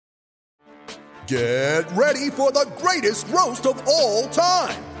Get ready for the greatest roast of all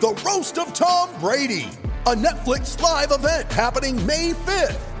time, the Roast of Tom Brady, a Netflix live event happening May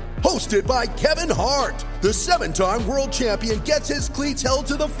 5th. Hosted by Kevin Hart, the 7-time world champion gets his cleats held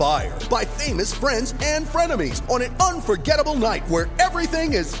to the fire by famous friends and frenemies on an unforgettable night where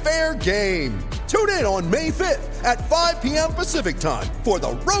everything is fair game. Tune in on May 5th at 5 p.m. Pacific time for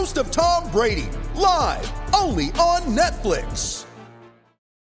the Roast of Tom Brady, live only on Netflix.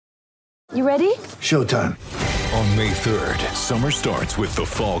 You ready? Showtime. On May 3rd, summer starts with The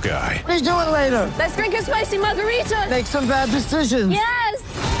Fall Guy. Let's do it later. Let's drink a spicy margarita. Make some bad decisions. Yes!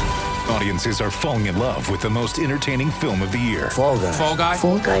 Audiences are falling in love with the most entertaining film of the year. Fall Guy. Fall Guy?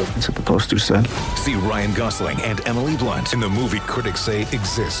 Fall guy. That's what the poster said. See Ryan Gosling and Emily Blunt in the movie critics say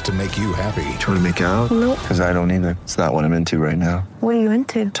exists to make you happy. Trying to make it out? Nope. Because I don't either. It's not what I'm into right now. What are you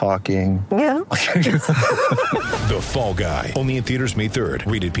into? Talking. Yeah. The Fall Guy. Only in theaters May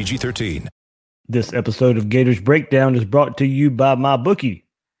 3rd. Rated PG-13. This episode of Gators Breakdown is brought to you by MyBookie.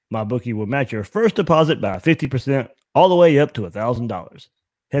 MyBookie will match your first deposit by 50% all the way up to $1,000.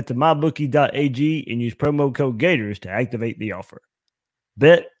 Head to mybookie.ag and use promo code Gators to activate the offer.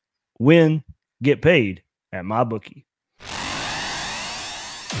 Bet, win, get paid at MyBookie.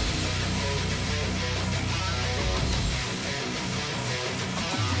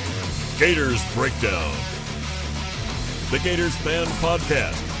 Gators Breakdown, the Gators fan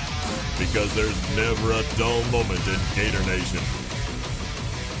podcast, because there's never a dull moment in Gator Nation.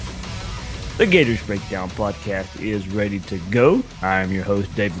 The Gators Breakdown podcast is ready to go. I am your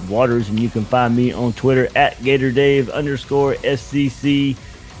host, David Waters, and you can find me on Twitter at GatorDave_SCC.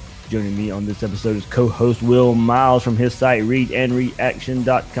 Joining me on this episode is co-host Will Miles from his site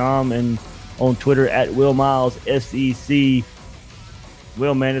readandreaction.com and on Twitter at WillMilesSEC.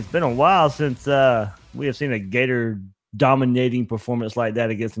 Will, man, it's been a while since we have seen a Gator dominating performance like that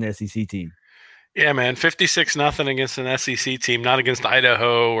against an SEC team. Yeah, man, 56-0 against an SEC team, not against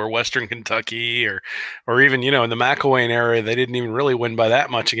Idaho or Western Kentucky or even, in the McElwain era, they didn't even really win by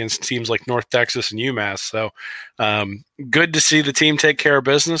that much against teams like North Texas and UMass. So good to see the team take care of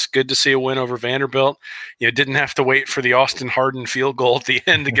business. Good to see a win over Vanderbilt. Didn't have to wait for the Austin Hardin field goal at the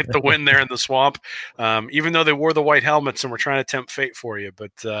end to get the win there in the swamp, even though they wore the white helmets and were trying to tempt fate for you.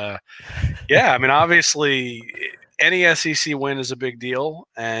 But, yeah, I mean, obviously – any SEC win is a big deal,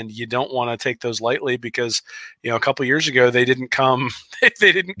 and you don't want to take those lightly because, a couple of years ago they didn't come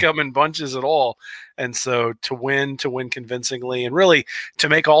in bunches at all. And so to win convincingly and really to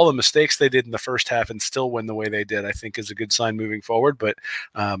make all the mistakes they did in the first half and still win the way they did, I think is a good sign moving forward. But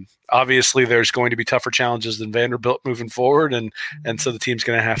obviously there's going to be tougher challenges than Vanderbilt moving forward, and so the team's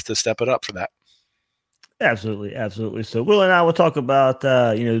going to have to step it up for that. Absolutely, absolutely. So Will and I will talk about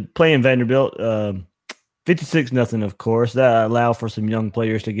playing Vanderbilt. 56-0, of course. That allowed for some young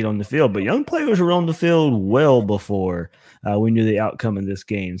players to get on the field, but young players were on the field well before we knew the outcome of this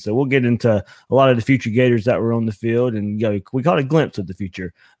game. So we'll get into a lot of the future Gators that were on the field, and we caught a glimpse of the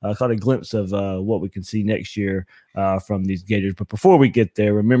future, caught a glimpse of what we can see next year from these Gators. But before we get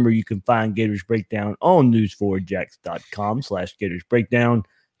there, remember you can find Gators Breakdown on news4jax.com/Gators Breakdown.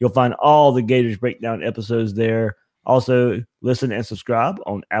 You'll find all the Gators Breakdown episodes there. Also, listen and subscribe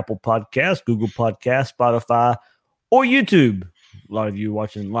on Apple Podcasts, Google Podcasts, Spotify, or YouTube. A lot of you are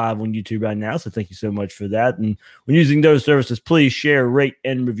watching live on YouTube right now, so thank you so much for that. And when using those services, please share, rate,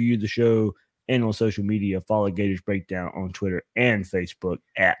 and review the show. And on social media, follow Gators Breakdown on Twitter and Facebook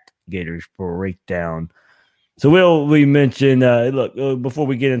at Gators Breakdown. So, Will, we mentioned before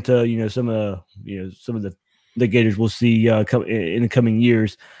we get into some of the Gators we'll see in the coming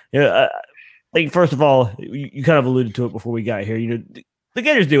years. I think, first of all, you kind of alluded to it before we got here. The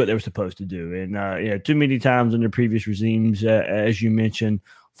Gators do what they were supposed to do. And, too many times under previous regimes, as you mentioned,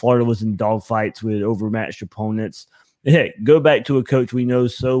 Florida was in dogfights with overmatched opponents. Heck, go back to a coach we know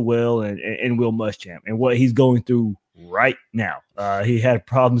so well and Will Muschamp and what he's going through right now. He had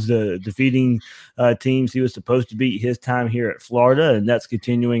problems defeating teams he was supposed to beat his time here at Florida, and that's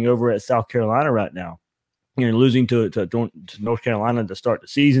continuing over at South Carolina right now. Losing to North Carolina to start the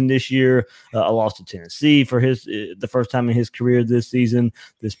season this year, a loss to Tennessee for the first time in his career this season.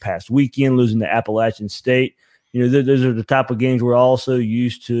 This past weekend, losing to Appalachian State. Those are the type of games we're also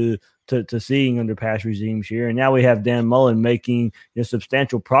used to seeing under past regimes here. And now we have Dan Mullen making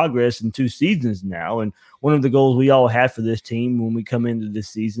substantial progress in 2 seasons now. And one of the goals we all had for this team when we come into this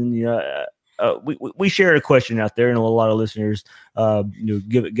season, we shared a question out there, and a lot of listeners,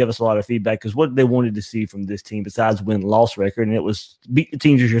 give us a lot of feedback because what they wanted to see from this team besides win-loss record, and it was beat the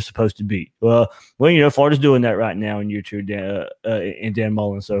teams that you're supposed to beat. Well, Florida's doing that right now in year 2 in Dan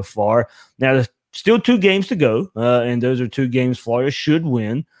Mullen so far. Now there's still 2 games to go, and those are 2 games Florida should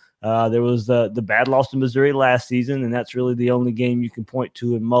win. There was the bad loss to Missouri last season, and that's really the only game you can point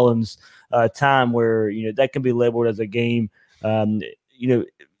to in Mullen's time where that can be labeled as a game.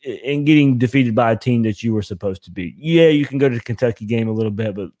 And getting defeated by a team that you were supposed to beat. Yeah, you can go to the Kentucky game a little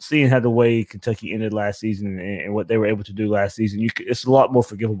bit, but seeing how the way Kentucky ended last season and what they were able to do last season, it's a lot more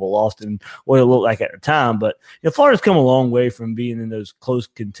forgivable loss than what it looked like at the time. But Florida's come a long way from being in those close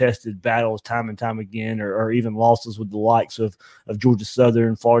contested battles time and time again, or even losses with the likes of Georgia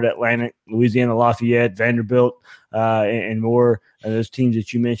Southern, Florida Atlantic, Louisiana Lafayette, Vanderbilt, and more. And those teams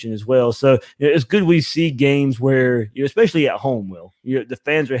that you mentioned as well. So it's good we see games where, especially at home, the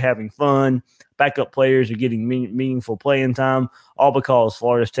fans are having fun, backup players are getting meaningful playing time, all because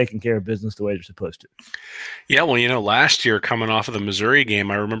Florida's taking care of business the way they're supposed to. Yeah, well, last year coming off of the Missouri game,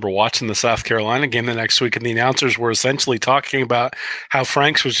 I remember watching the South Carolina game the next week, and the announcers were essentially talking about how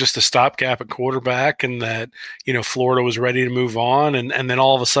Franks was just a stopgap at quarterback and that, Florida was ready to move on. And then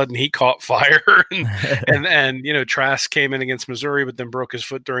all of a sudden he caught fire and Trask came in against Missouri, but then broke his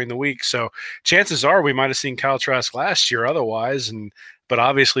foot during the week. So chances are we might have seen Kyle Trask last year otherwise. But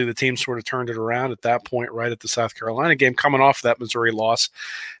obviously the team sort of turned it around at that point, right at the South Carolina game, coming off that Missouri loss.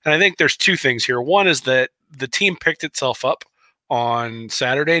 And I think there's two things here. One is that the team picked itself up on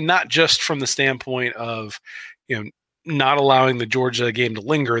Saturday, not just from the standpoint of, not allowing the Georgia game to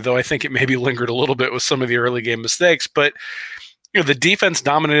linger, though I think it maybe lingered a little bit with some of the early game mistakes, but the defense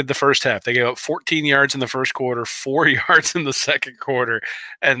dominated the first half. They gave up 14 yards in the first quarter, 4 yards in the second quarter.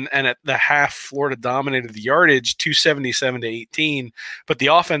 And at the half, Florida dominated the yardage, 277-18. But the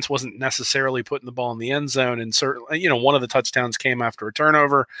offense wasn't necessarily putting the ball in the end zone. And certainly, one of the touchdowns came after a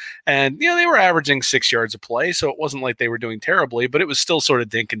turnover. And, they were averaging 6 yards a play. So it wasn't like they were doing terribly, but it was still sort of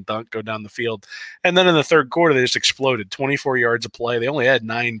dink and dunk, go down the field. And then in the third quarter, they just exploded, 24 yards a play. They only had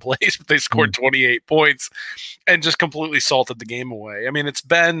 9 plays, but they scored 28 points and just completely salted the game away. I mean, it's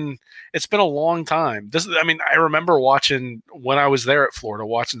been a long time. I remember watching when I was there at Florida,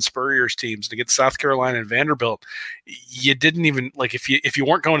 watching Spurrier's teams against South Carolina and Vanderbilt. You didn't even if you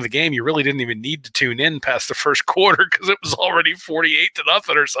weren't going to the game, you really didn't even need to tune in past the first quarter because it was already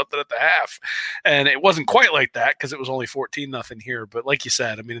 48-0 or something at the half. And it wasn't quite like that because it was only 14-0 here. But like you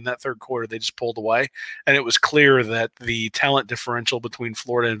said, in that third quarter, they just pulled away, and it was clear that the talent differential between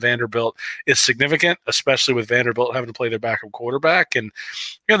Florida and Vanderbilt is significant, especially with Vanderbilt having to play their backup quarterback. And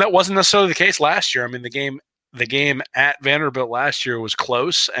that wasn't necessarily the case last year. The game at Vanderbilt last year was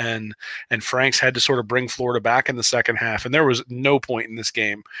close, and Franks had to sort of bring Florida back in the second half. And there was no point in this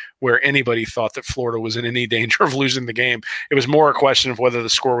game where anybody thought that Florida was in any danger of losing the game. It was more a question of whether the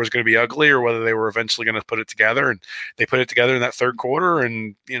score was going to be ugly or whether they were eventually going to put it together. And they put it together in that third quarter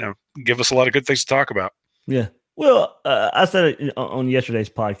and, give us a lot of good things to talk about. Yeah. Well, I said it on yesterday's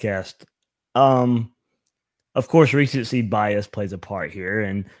podcast. Of course, recency bias plays a part here,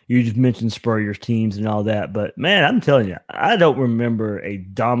 and you just mentioned Spurrier's teams and all that. But, man, I'm telling you, I don't remember a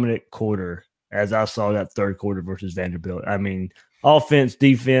dominant quarter as I saw that third quarter versus Vanderbilt. Offense,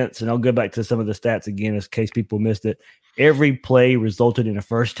 defense, and I'll go back to some of the stats again in case people missed it. Every play resulted in a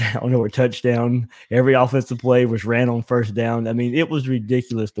first down or a touchdown. Every offensive play was ran on first down. It was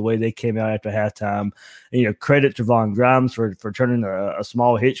ridiculous the way they came out after halftime. And, credit to Von Grimes for turning a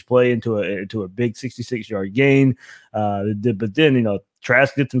small hitch play into a big 66-yard gain. But then,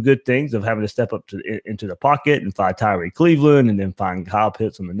 Trask did some good things of having to step up into the pocket and find Tyree Cleveland and then find Kyle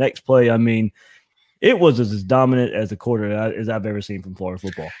Pitts on the next play. It was as dominant as a quarter as I've ever seen from Florida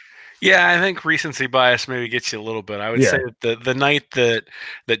football. Yeah, I think recency bias maybe gets you a little bit. I would say that the night that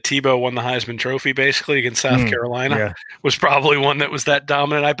Tebow won the Heisman Trophy basically against South Carolina was probably one that was that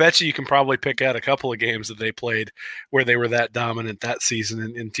dominant. I bet you can probably pick out a couple of games that they played where they were that dominant that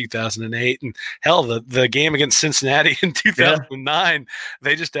season in 2008. And hell, the game against Cincinnati in 2009,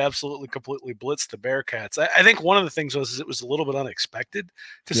 they just absolutely completely blitzed the Bearcats. I think one of the things was it was a little bit unexpected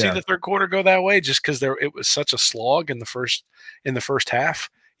to see the third quarter go that way just because it was such a slog in the first half.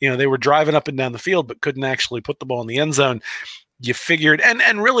 They were driving up and down the field, but couldn't actually put the ball in the end zone. You figured,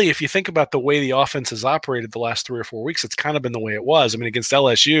 and really, if you think about the way the offense has operated the last 3 or 4 weeks, it's kind of been the way it was. Against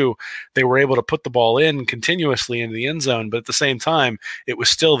LSU, they were able to put the ball in continuously into the end zone, but at the same time, it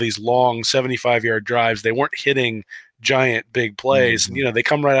was still these long 75-yard drives. They weren't hitting giant big plays. And, they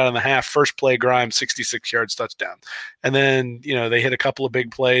come right out in the half. First play, Grimes, 66 yards, touchdown. And then, they hit a couple of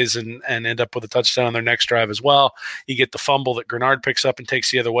big plays and end up with a touchdown on their next drive as well. You get the fumble that Grenard picks up and takes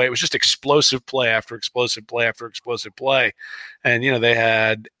the other way. It was just explosive play after explosive play after explosive play. And, they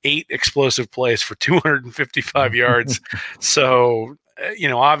had 8 explosive plays for 255 yards. So,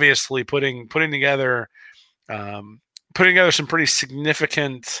 obviously putting together some pretty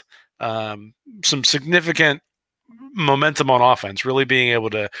significant, momentum on offense, really being able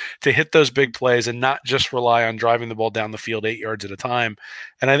to hit those big plays and not just rely on driving the ball down the field 8 yards at a time.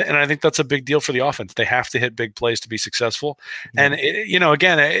 And I think that's a big deal for the offense. They have to hit big plays to be successful. And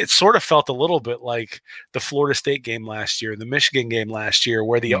again, it sort of felt a little bit like the Florida State game last year, the Michigan game last year,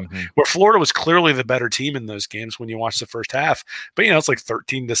 where where Florida was clearly the better team in those games when you watch the first half. But it's like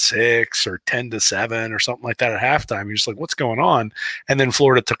 13-6 or 10-7 or something like that at halftime. You're just like, what's going on? And then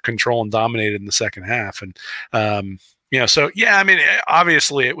Florida took control and dominated in the second half. And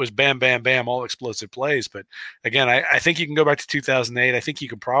obviously it was bam, bam, bam, all explosive plays. But again, I think you can go back to 2008. I think you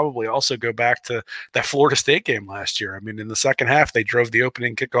could probably also go back to that Florida State game last year. I mean, in the second half, they drove the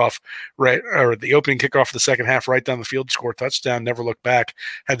opening kickoff of the second half right down the field, score a touchdown, never looked back,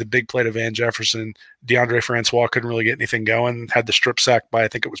 had the big play to Van Jefferson. DeAndre Francois couldn't really get anything going, had the strip sack by, I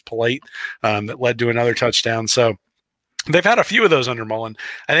think it was Polite, that led to another touchdown. So they've had a few of those under Mullen.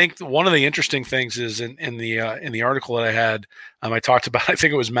 I think one of the interesting things is in the article that I had, I talked about, I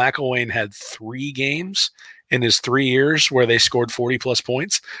think it was McElwain had 3 games in his 3 years where they scored 40-plus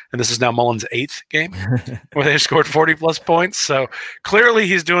points, and this is now Mullen's 8th game where they scored 40-plus points. So clearly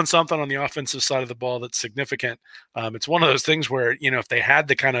he's doing something on the offensive side of the ball that's significant. It's one of those things where, if they had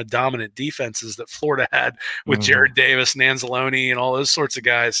the kind of dominant defenses that Florida had with Jared Davis and Anzalone and all those sorts of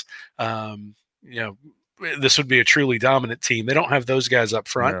guys, this would be a truly dominant team. They don't have those guys up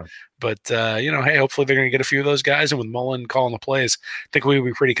front, but hey, hopefully they're going to get a few of those guys. And with Mullen calling the plays, I think we would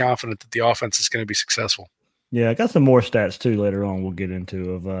be pretty confident that the offense is going to be successful. Yeah, I got some more stats too later on we'll get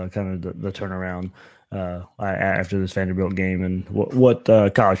into of kind of the turnaround after this Vanderbilt game and what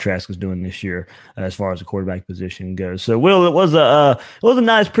Kyle Trask is doing this year as far as the quarterback position goes. So, Will, it was a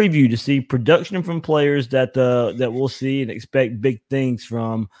nice preview to see production from players that we'll see and expect big things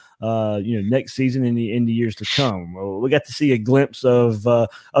from next season and in the years to come. We got to see a glimpse of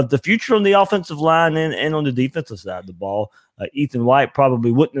the future on the offensive line and on the defensive side of the ball. Ethan White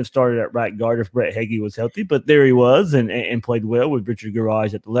probably wouldn't have started at right guard if Brett Hagee was healthy, but there he was and played well with Richard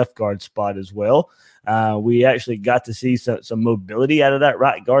Garage at the left guard spot as well. We actually got to see some mobility out of that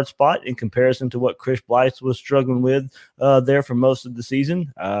right guard spot in comparison to what Chris Blythe was struggling with there for most of the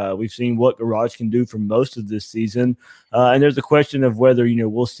season. We've seen what Garage can do for most of this season. And there's a question of whether,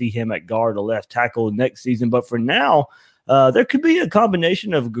 we'll see him at guard or left tackle next season. But for now, there could be a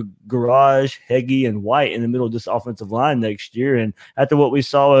combination of Garage, Hagee, and White in the middle of this offensive line next year. And after what we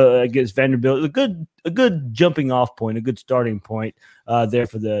saw against Vanderbilt, a good jumping off point, a good starting point there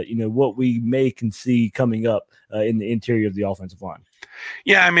for the what we can see coming up in the interior of the offensive line.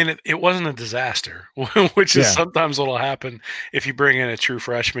 Yeah, I mean, it wasn't a disaster, which is sometimes what will happen if you bring in a true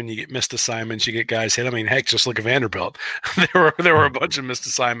freshman. You get missed assignments, you get guys hit. I mean, heck, just look at Vanderbilt. There were a bunch of missed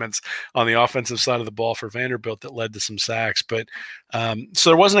assignments on the offensive side of the ball for Vanderbilt that led to some sacks. But so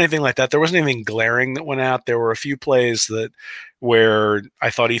there wasn't anything like that. There wasn't anything glaring that went out. There were a few plays where I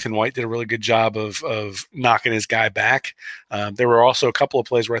thought Ethan White did a really good job of knocking his guy back. There were also a couple of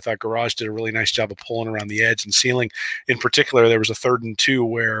plays where I thought Garage did a really nice job of pulling around the edge and sealing. In particular, there was a 3rd and 2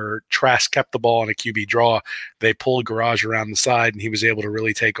 where Trask kept the ball on a QB draw. They pulled Garage around the side, and he was able to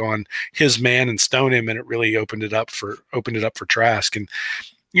really take on his man and stone him, and it really opened it up for Trask. And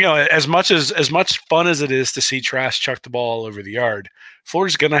as much fun as it is to see Trask chuck the ball all over the yard,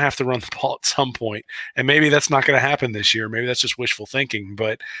 Florida's going to have to run the ball at some point. And maybe that's not going to happen this year. Maybe that's just wishful thinking.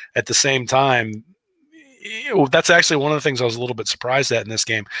 But at the same time, that's actually one of the things I was a little bit surprised at in this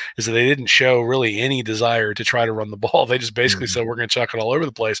game is that they didn't show really any desire to try to run the ball. They just basically said, we're going to chuck it all over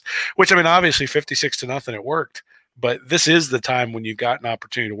the place, which, I mean, obviously 56-0, it worked. But this is the time when you've got an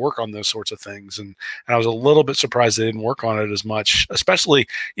opportunity to work on those sorts of things. And I was a little bit surprised they didn't work on it as much, especially,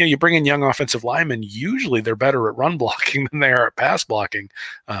 you bring in young offensive linemen. Usually they're better at run blocking than they are at pass blocking.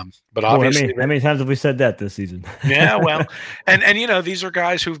 But obviously, how many times have we said that this season? Yeah, well, and these are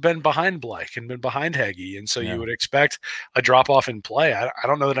guys who've been behind Blythe and been behind Hagee. And so you would expect a drop off in play. I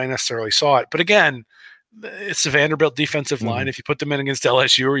don't know that I necessarily saw it, but again, it's the Vanderbilt defensive line. If you put them in against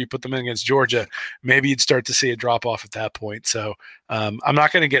LSU or you put them in against Georgia, maybe you'd start to see a drop off at that point. So I'm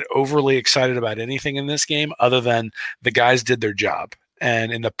not going to get overly excited about anything in this game other than the guys did their job.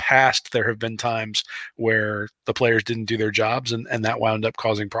 And in the past, there have been times where the players didn't do their jobs and that wound up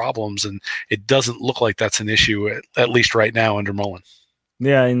causing problems. And it doesn't look like that's an issue, at least right now under Mullen.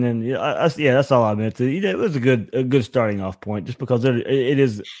 Yeah, and then that's all I meant. It was a good starting off point, just because it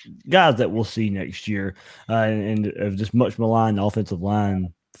is guys that we'll see next year, and of just much maligned offensive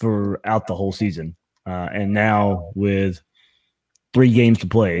line throughout the whole season, and now with 3 games to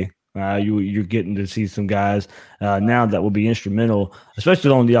play, You're getting to see some guys now that will be instrumental,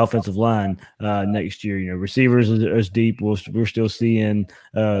 especially on the offensive line next year. Receivers is deep. We're still seeing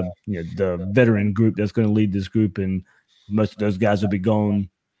the veteran group that's going to lead this group, and most of those guys will be gone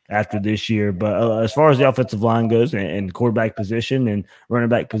after this year. But as far as the offensive line goes, and quarterback position and running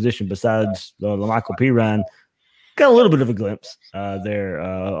back position, besides Michael Pirine, got a little bit of a glimpse there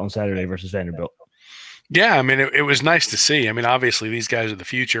on Saturday versus Vanderbilt. Yeah, I mean, it was nice to see. I mean, obviously, these guys are the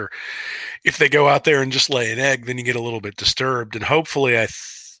future. If they go out there and just lay an egg, then you get a little bit disturbed. And hopefully,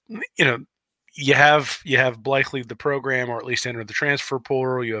 you have Blythe leave the program, or at least enter the transfer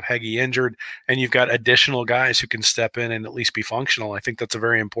portal. You have Heggie injured, and you've got additional guys who can step in and at least be functional. I think that's a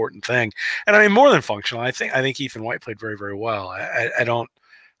very important thing. And I mean, more than functional, I think Ethan White played very, very well. I don't.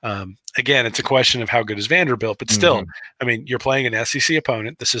 Again, it's a question of how good is Vanderbilt, but still, I mean, you're playing an SEC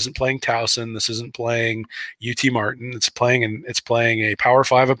opponent. This isn't playing Towson. This isn't playing UT Martin. It's playing a Power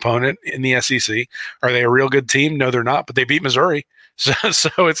 5 opponent in the SEC. Are they a real good team? No, they're not, but they beat Missouri. So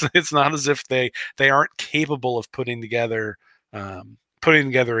it's not as if they aren't capable of putting together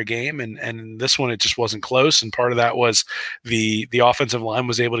a game, and this one, it just wasn't close. And part of that was the offensive line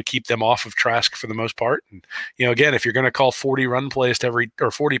was able to keep them off of Trask for the most part. And again, if you're going to call 40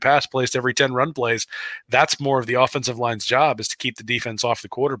 pass plays to every 10 run plays, that's more of the offensive line's job, is to keep the defense off the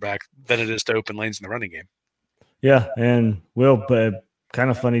quarterback than it is to open lanes in the running game. Yeah, and Will, but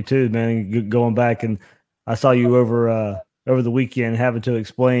kind of funny too, man. Going back, and I saw you over the weekend having to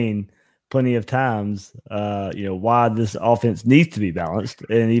explain plenty of times, why this offense needs to be balanced,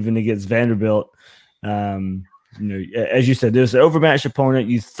 and even against Vanderbilt, as you said, there's an overmatched opponent.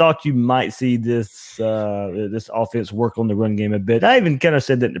 You thought you might see this offense work on the run game a bit. I even kind of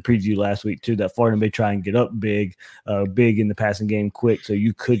said that in the preview last week too, that Florida may try and get up big in the passing game quick, so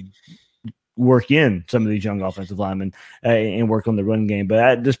you could work in some of these young offensive linemen and work on the run game. But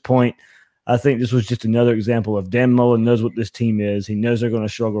at this point, I think this was just another example of Dan Mullen knows what this team is. He knows they're going to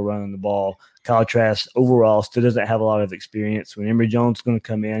struggle running the ball. Kyle Trask overall still doesn't have a lot of experience. When Emory Jones is going to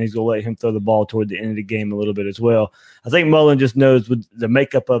come in, he's going to let him throw the ball toward the end of the game a little bit as well. I think Mullen just knows with the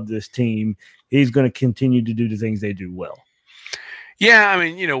makeup of this team, he's going to continue to do the things they do well. Yeah, I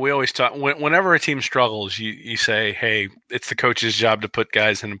mean, we always talk whenever a team struggles, you say, hey, it's the coach's job to put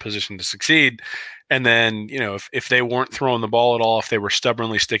guys in a position to succeed. And then, if they weren't throwing the ball at all, if they were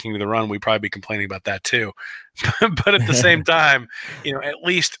stubbornly sticking to the run, we'd probably be complaining about that too. But at the same time, at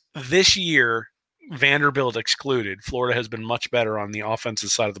least this year, Vanderbilt excluded, Florida has been much better on the offensive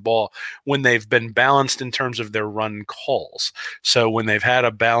side of the ball when they've been balanced in terms of their run calls. So when they've had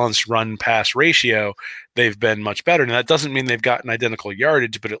a balanced run-pass ratio, they've been much better. Now, that doesn't mean they've gotten identical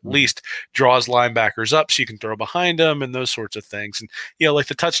yardage, but at least draws linebackers up so you can throw behind them and those sorts of things. And, like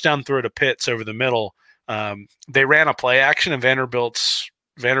the touchdown throw to Pitts over the middle, they ran a play action, and Vanderbilt's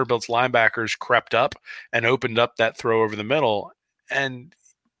linebackers crept up and opened up that throw over the middle. And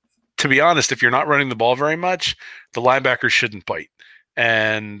to be honest, if you're not running the ball very much, the linebackers shouldn't bite.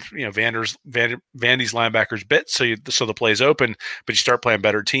 And Vandy's linebackers bit, so the play's open, but you start playing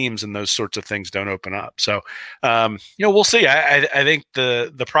better teams, and those sorts of things don't open up. So, we'll see. I think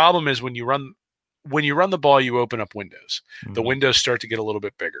the problem is when you run the ball, you open up windows. Mm-hmm. The windows start to get a little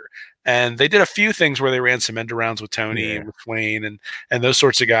bit bigger. And they did a few things where they ran some end arounds with Tony and with Swain and those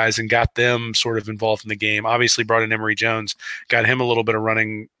sorts of guys, and got them sort of involved in the game. Obviously brought in Emory Jones, got him a little bit of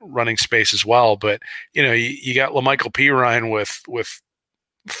running space as well. But, you got LaMichael Pirine with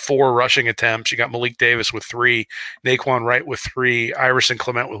 4 rushing attempts. You got Malik Davis with 3, Naquan Wright with 3, Iverson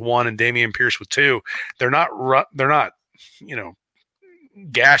Clement with 1, and Damian Pierce with 2. They're not,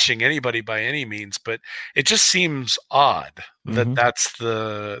 gashing anybody by any means, but it just seems odd that that's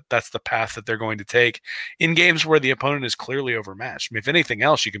the path that they're going to take in games where the opponent is clearly overmatched. I mean, if anything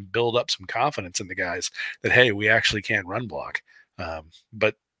else, you can build up some confidence in the guys that, hey, we actually can run block.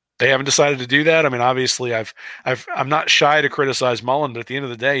 But they haven't decided to do that. I mean, obviously I'm not shy to criticize Mullen, but at the end of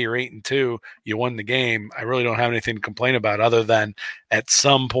the day, you're 8-2, you won the game. I really don't have anything to complain about, other than at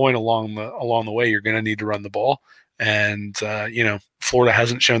some point along the way, you're going to need to run the ball. And, Florida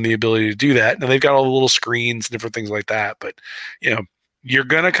hasn't shown the ability to do that. Now, they've got all the little screens and different things like that, but, you're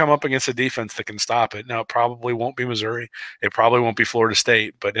going to come up against a defense that can stop it. Now, it probably won't be Missouri. It probably won't be Florida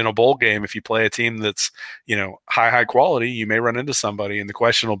State. But in a bowl game, if you play a team that's, high quality, you may run into somebody. And the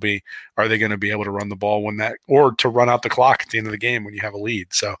question will be, are they going to be able to run the ball or to run out the clock at the end of the game when you have a lead?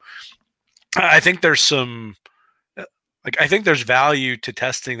 So I think there's some Like, I think there's value to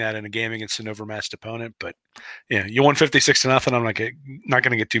testing that in a game against an overmatched opponent, but yeah, you won 56-0. I'm not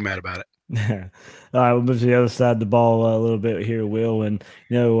going to get too mad about it. All right, we'll move to the other side of the ball a little bit here, Will. And,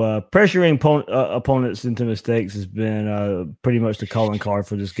 pressuring opponents into mistakes has been pretty much the calling card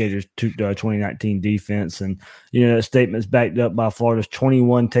for this Gators 2019 defense. And, that statement's backed up by Florida's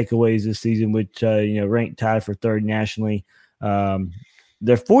 21 takeaways this season, which, ranked tied for third nationally.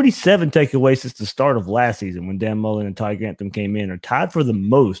 Their 47 takeaways since the start of last season, when Dan Mullen and Todd Grantham came in, are tied for the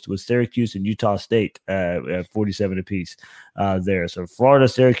most with Syracuse and Utah State at 47 apiece there. So Florida,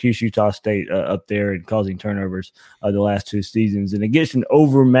 Syracuse, Utah State up there and causing turnovers the last two seasons. And against an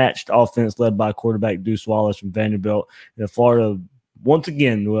overmatched offense led by quarterback Deuce Wallace from Vanderbilt, Florida, once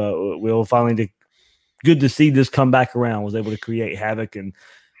again, will finally good to see this come back around, was able to create havoc. And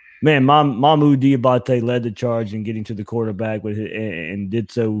man, Mamu Diabate led the charge in getting to the quarterback and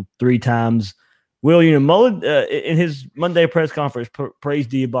did so 3 times. Will, Mullen in his Monday press conference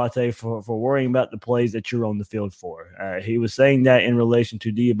praised Diabate for worrying about the plays that you're on the field for. He was saying that in relation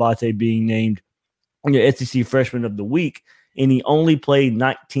to Diabate being named SEC Freshman of the Week, and he only played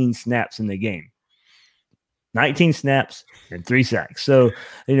 19 snaps in the game. 19 snaps and 3 sacks. So,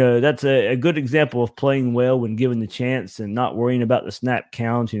 that's a good example of playing well when given the chance and not worrying about the snap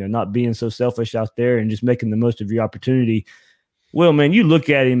count, not being so selfish out there and just making the most of your opportunity. Well, man, you look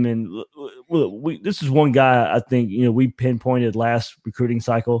at him and this is one guy I think, we pinpointed last recruiting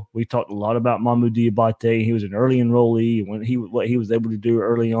cycle. We talked a lot about Mamu Diabate. He was an early enrollee what he was able to do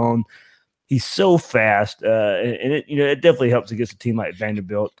early on. He's so fast, and it definitely helps against a team like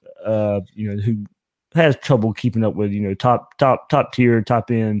Vanderbilt, who has trouble keeping up with top tier, top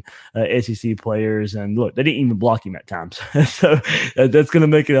end SEC players. And look, they didn't even block him at times, so that's going to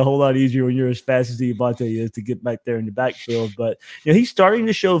make it a whole lot easier when you're as fast as Diabate is to get back there in the backfield. But he's starting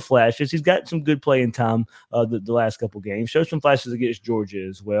to show flashes. He's got some good playing time the last couple games. Showed some flashes against Georgia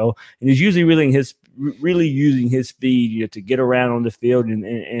as well, and he's usually really using his speed to get around on the field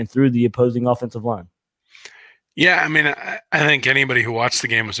and through the opposing offensive line. Yeah, I mean, I think anybody who watched the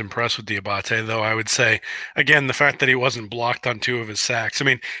game was impressed with Diabate, though I would say, again, the fact that he wasn't blocked on 2 of his sacks. I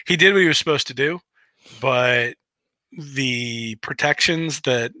mean, he did what he was supposed to do, but the protections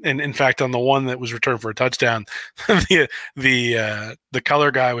that, and in fact, on the one that was returned for a touchdown, the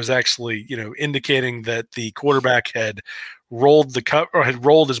color guy was actually, indicating that the quarterback had rolled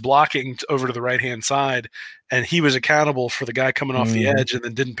his blocking over to the right-hand side, and he was accountable for the guy coming off the edge and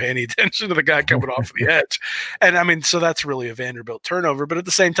then didn't pay any attention to the guy coming off the edge. And I mean, so that's really a Vanderbilt turnover, but at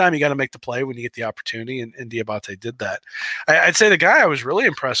the same time, you got to make the play when you get the opportunity, and Diabate did that. I'd say the guy I was really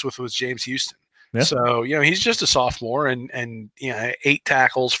impressed with was James Houston. Yeah. So, he's just a sophomore and 8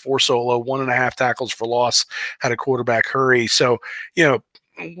 tackles, 4 solo, 1.5 tackles for loss, had a quarterback hurry. So,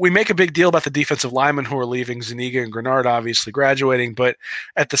 we make a big deal about the defensive linemen who are leaving, Zuniga and Grenard obviously graduating, but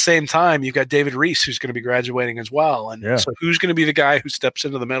at the same time, you've got David Reese who's going to be graduating as well. And so who's going to be the guy who steps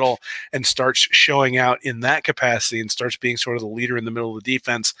into the middle and starts showing out in that capacity and starts being sort of the leader in the middle of the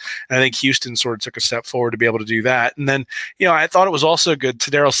defense? And I think Houston sort of took a step forward to be able to do that. And then, I thought it was also good.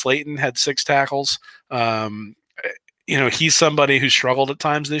 Tadaro Slayton had 6 tackles. He's somebody who struggled at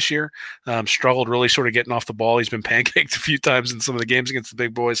times this year, struggled really sort of getting off the ball. He's been pancaked a few times in some of the games against the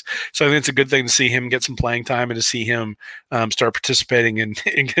big boys. So I think it's a good thing to see him get some playing time and to see him start participating in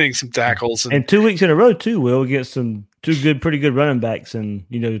getting some tackles. And 2 weeks in a row, too, Will, against some pretty good running backs and,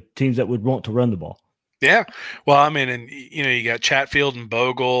 teams that would want to run the ball. Yeah. Well, I mean, and you got Chatfield and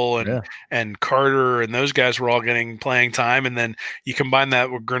Bogle and Carter, and those guys were all getting playing time. And then you combine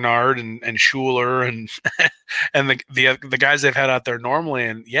that with Grenard and Schuler and and the guys they've had out there normally.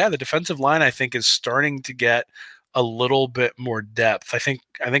 And the defensive line, I think, is starting to get a little bit more depth. I think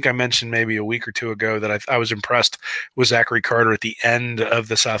I mentioned maybe a week or 2 ago that I was impressed with Zachary Carter at the end of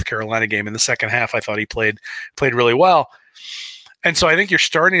the South Carolina game. In the second half, I thought he played really well. And so I think you're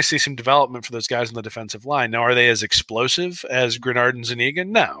starting to see some development for those guys on the defensive line. Now, are they as explosive as Grenard and Zuniga?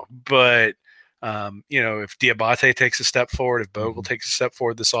 No. But, if Diabate takes a step forward, if Bogle takes a step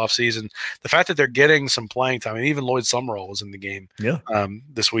forward this offseason, the fact that they're getting some playing time, and even Lloyd Summerall was in the game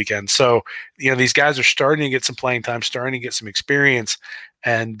this weekend. So, these guys are starting to get some playing time, starting to get some experience,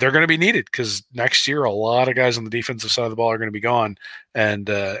 and they're going to be needed because next year a lot of guys on the defensive side of the ball are going to be gone, and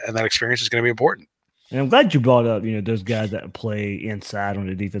that experience is going to be important. And I'm glad you brought up, those guys that play inside on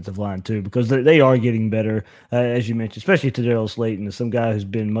the defensive line too, because they are getting better, as you mentioned, especially Tadaro Slayton, some guy who's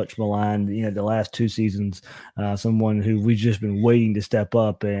been much maligned, the last 2 seasons, someone who we've just been waiting to step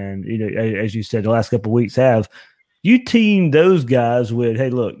up. And, as you said, the last couple of weeks you team those guys with, hey,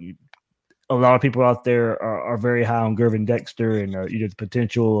 look, a lot of people out there are very high on Gervin Dexter and, the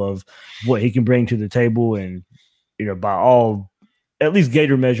potential of what he can bring to the table. And, by all at least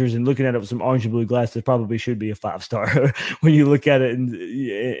Gator measures and looking at it with some orange and blue glasses, probably should be a 5-star when you look at it. And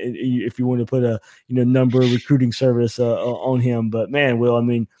if you want to put a number recruiting service on him, but man, Will, I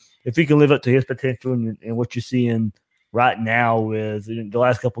mean, if he can live up to his potential and what you're seeing right now with the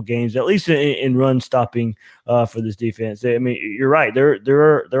last couple of games, at least in run stopping for this defense, I mean, you're right.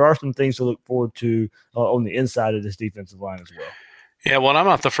 There are some things to look forward to on the inside of this defensive line as well. Yeah, well, I'm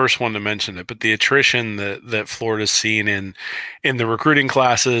not the first one to mention it, but the attrition that Florida's seen in the recruiting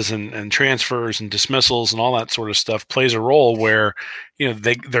classes and transfers and dismissals and all that sort of stuff plays a role where,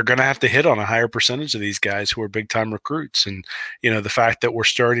 they're going to have to hit on a higher percentage of these guys who are big time recruits. And, the fact that we're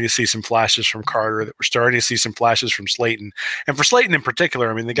starting to see some flashes from Carter, that we're starting to see some flashes from Slayton. And for Slayton in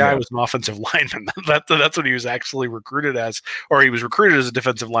particular, I mean, the guy was an offensive lineman. That's what he was actually recruited as, or he was recruited as a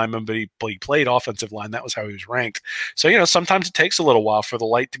defensive lineman, but he played offensive line. That was how he was ranked. So, sometimes it takes a little while for the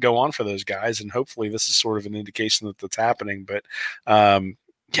light to go on for those guys. And hopefully this is sort of an indication that that's happening. But,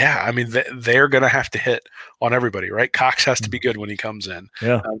 yeah, I mean, they're going to have to hit on everybody, right? Cox has to be good when he comes in.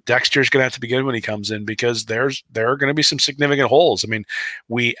 Yeah. Dexter's going to have to be good when he comes in because there are going to be some significant holes. I mean,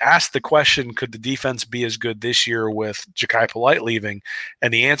 we asked the question, could the defense be as good this year with Ja'Kai Polite leaving?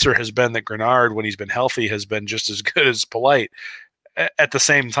 And the answer has been that Grenard, when he's been healthy, has been just as good as Polite. At the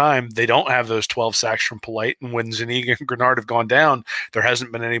same time, they don't have those 12 sacks from Polite. And when Zuniga and Grenard have gone down, there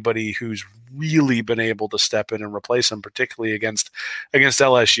hasn't been anybody who's really been able to step in and replace them, particularly against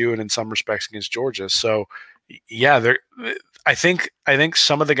LSU and in some respects against Georgia. So, yeah, I think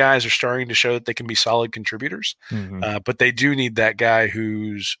some of the guys are starting to show that they can be solid contributors, but they do need that guy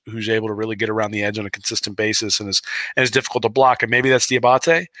who's able to really get around the edge on a consistent basis and is difficult to block. And maybe that's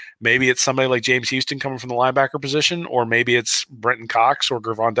Diabate, maybe it's somebody like James Houston coming from the linebacker position, or maybe it's Brenton Cox or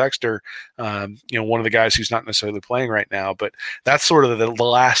Gervon Dexter, one of the guys who's not necessarily playing right now. But that's sort of the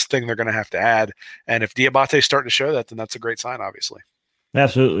last thing they're going to have to add. And if Diabate's starting to show that, then that's a great sign, obviously.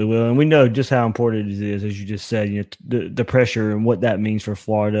 Absolutely, Will. And we know just how important it is, as you just said, the pressure and what that means for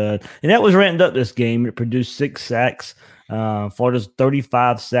Florida. And that was ramped up this game. It produced 6 sacks. Florida's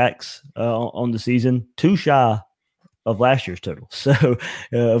 35 sacks on the season, 2 shy of last year's total. So,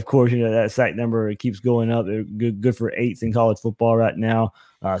 of course, that sack number keeps going up. They're good for 8th in college football right now.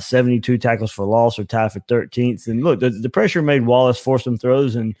 72 tackles for loss are tied for 13th. And look, the pressure made Wallace force some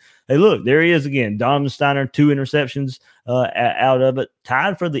throws. And hey, look, there he is again. Donovan Steiner, 2 interceptions out of it.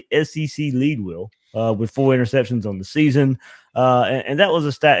 Tied for the SEC lead, Will, with 4 interceptions on the season. And that was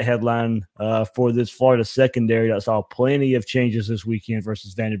a stat headline for this Florida secondary that saw plenty of changes this weekend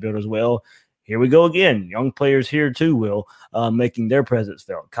versus Vanderbilt as well. Here we go again. Young players here too, Will, making their presence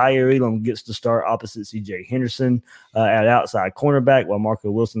felt. Kyer Elam gets to start opposite C.J. Henderson at outside cornerback, while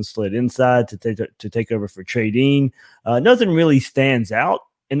Marco Wilson slid inside to take over for Trey Dean. Nothing really stands out,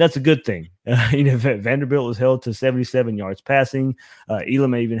 and that's a good thing. Vanderbilt was held to 77 yards passing.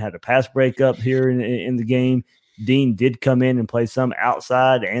 Elam even had a pass breakup here in the game. Dean did come in and play some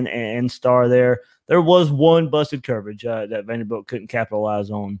outside and star there. There was one busted coverage that Vanderbilt couldn't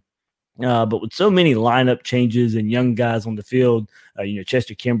capitalize on. But with so many lineup changes and young guys on the field,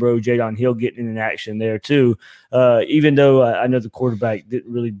 Chester Kimbrough, Jadon Hill getting in action there too. Even though I know the quarterback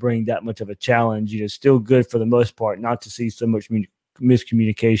didn't really bring that much of a challenge, still good for the most part not to see so much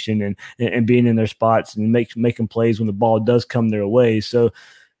miscommunication and being in their spots and making plays when the ball does come their way. So,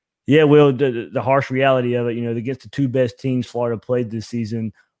 yeah, Will, the harsh reality of it, against the 2 best teams Florida played this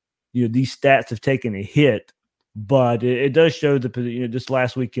season, these stats have taken a hit. But it does show this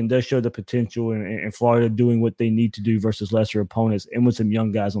last weekend does show the potential in Florida doing what they need to do versus lesser opponents and with some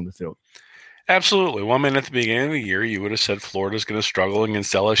young guys on the field. Absolutely. Well, I mean, at the beginning of the year, you would have said Florida's going to struggle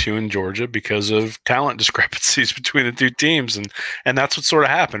against LSU and Georgia because of talent discrepancies between the 2 teams. And that's what sort of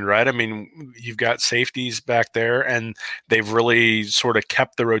happened, right? I mean, you've got safeties back there, and they've really sort of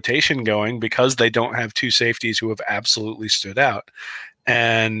kept the rotation going because they don't have 2 safeties who have absolutely stood out.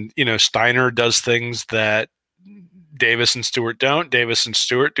 And, Steiner does things that Davis and Stewart don't. Davis and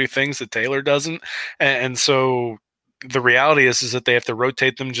Stewart do things that Taylor doesn't. And so the reality is that they have to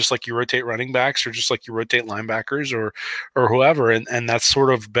rotate them just like you rotate running backs or just like you rotate linebackers or whoever. And that's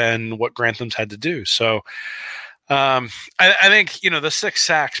sort of been what Grantham's had to do. So I think, the 6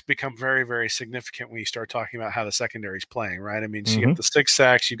 sacks become very, very significant when you start talking about how the secondary is playing, right? I mean, so you get the 6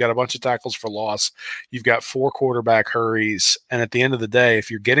 sacks, you've got a bunch of tackles for loss, you've got 4 quarterback hurries. And at the end of the day,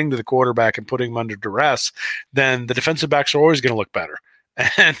 if you're getting to the quarterback and putting him under duress, then the defensive backs are always going to look better.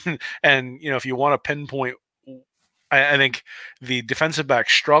 And if you want to pinpoint, I think the defensive back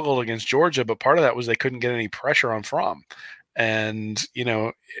struggled against Georgia, but part of that was they couldn't get any pressure on Fromm. And,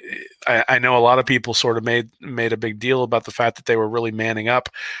 I know a lot of people sort of made a big deal about the fact that they were really manning up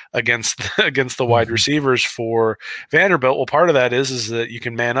against the wide receivers for Vanderbilt. Well, part of that is that you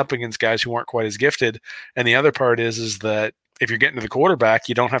can man up against guys who aren't quite as gifted. And the other part is that if you're getting to the quarterback,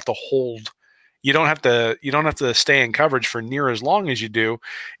 you don't have to hold. You don't have to stay in coverage for near as long as you do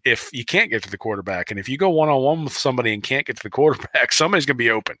if you can't get to the quarterback. And if you go one-on-one with somebody and can't get to the quarterback, somebody's going to be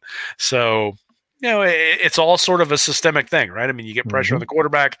open. So, it's all sort of a systemic thing, right? I mean, you get pressure on the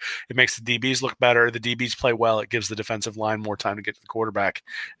quarterback. It makes the DBs look better. The DBs play well. It gives the defensive line more time to get to the quarterback.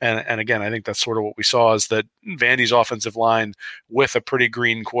 And again, I think that's sort of what we saw is that Vandy's offensive line with a pretty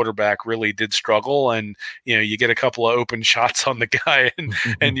green quarterback really did struggle. And, you get a couple of open shots on the guy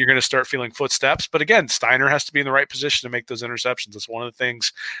and you're going to start feeling footsteps. But again, Steiner has to be in the right position to make those interceptions. It's one of the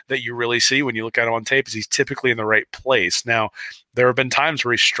things that you really see when you look at him on tape is he's typically in the right place. Now, there have been times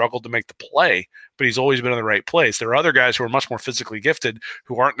where he struggled to make the play, but he's always been in the right place. There are other guys who are much more physically gifted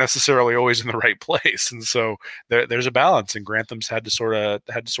who aren't necessarily always in the right place. And so there's a balance, and Grantham's had to sort of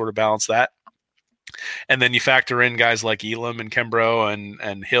balance that. And then you factor in guys like Elam and Kimbrough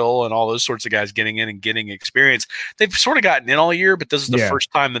and Hill and all those sorts of guys getting in and getting experience. They've sort of gotten in all year, but this is the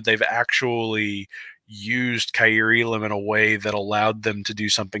first time that they've actually used Kaiir Elam in a way that allowed them to do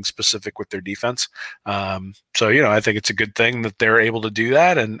something specific with their defense. So, I think it's a good thing that they're able to do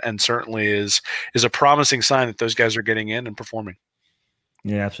that, and certainly is a promising sign that those guys are getting in and performing.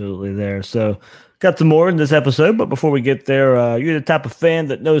 Yeah, absolutely there. So got some more in this episode, but before we get there, you're the type of fan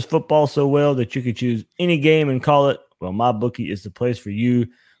that knows football so well that you could choose any game and call it. Well, MyBookie is the place for you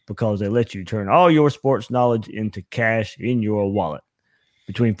because they let you turn all your sports knowledge into cash in your wallet.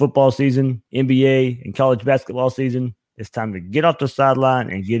 Between football season, NBA, and college basketball season, it's time to get off the sideline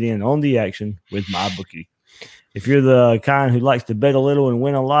and get in on the action with MyBookie. If you're the kind who likes to bet a little and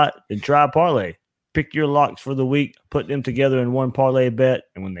win a lot, then try Parlay. Pick your locks for the week, put them together in one parlay bet,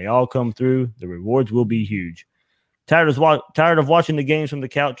 and when they all come through, the rewards will be huge. Tired of watching the games from the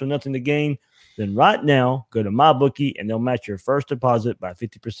couch with nothing to gain? Then right now, go to MyBookie and they'll match your first deposit by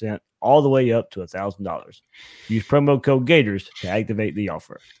 50% all the way up to $1,000. Use promo code Gators to activate the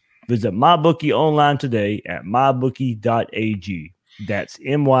offer. Visit MyBookie online today at mybookie.ag. That's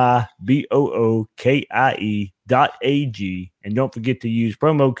MYBOOKIE.ag. And don't forget to use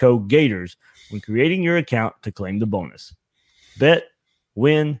promo code Gators when creating your account to claim the bonus. Bet,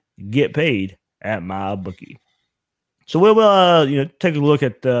 win, get paid at MyBookie. So we'll take a look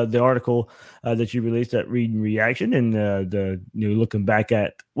at the article that you released at Read and Reaction, and looking back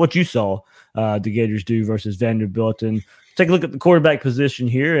at what you saw the Gators do versus Vanderbilt, and take a look at the quarterback position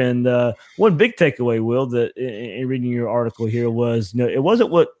here. And one big takeaway, Will, that in reading your article here was, it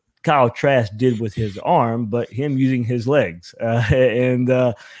wasn't what Kyle Trask did with his arm, but him using his legs. And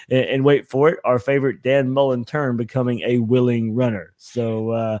wait for it, our favorite Dan Mullen turn becoming a willing runner.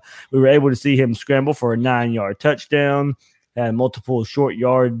 So we were able to see him scramble for a 9-yard touchdown, had multiple short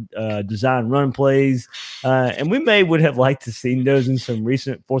yard design run plays. And we would have liked to seen those in some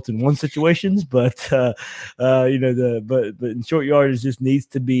recent 4th-and-1 situations, but in short yardage just needs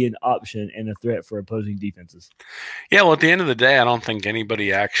to be an option and a threat for opposing defenses. Yeah, well, at the end of the day, I don't think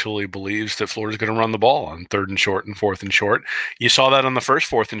anybody actually believes that Florida's going to run the ball on 3rd and short and 4th and short. You saw that on the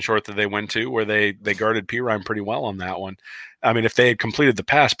first 4th and short that they went to, where they guarded Pirine pretty well on that one. I mean, if they had completed the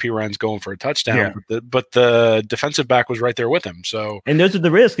pass, Pirine's going for a touchdown, but the defensive back was right there with him. So, and those are the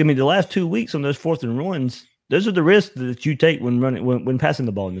risks. I mean, the last 2 weeks on those 4th and runs, those are the risks that you take when passing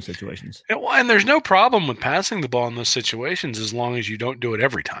the ball in those situations. And there's no problem with passing the ball in those situations as long as you don't do it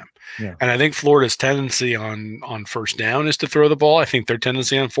every time. Yeah. And I think Florida's tendency on first down is to throw the ball. I think their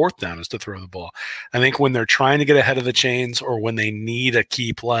tendency on 4th down is to throw the ball. I think when they're trying to get ahead of the chains or when they need a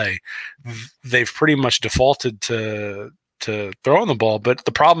key play, they've pretty much defaulted to throwing the ball. But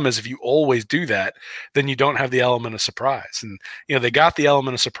the problem is if you always do that, then you don't have the element of surprise. And, they got the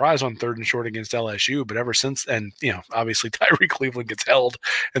element of surprise on 3rd and short against LSU, but ever since, and, obviously Tyree Cleveland gets held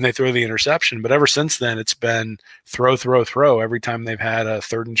and they throw the interception, but ever since then it's been throw every time they've had a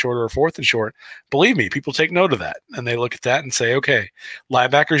 3rd and short or a 4th and short. Believe me, people take note of that and they look at that and say, okay,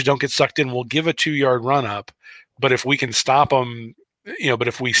 linebackers don't get sucked in. We'll give a 2-yard run up, but if we can stop them, but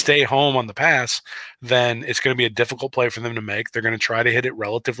if we stay home on the pass, then it's going to be a difficult play for them to make. They're going to try to hit it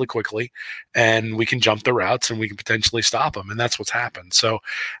relatively quickly, and we can jump the routes and we can potentially stop them. And that's what's happened. So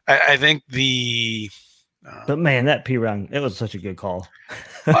I think but man, that Pirine, it was such a good call.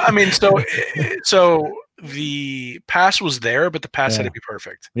 I mean, so the pass was there, but the pass had to be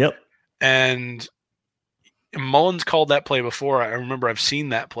perfect. Yep. And Mullins called that play before. I remember I've seen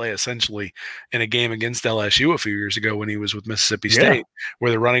that play essentially in a game against LSU a few years ago when he was with Mississippi State,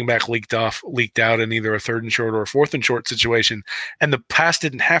 where the running back leaked out in either a 3rd and short or a 4th and short situation. And the pass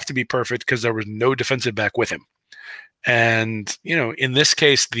didn't have to be perfect because there was no defensive back with him. And, in this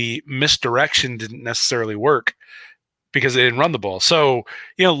case, the misdirection didn't necessarily work because they didn't run the ball. So,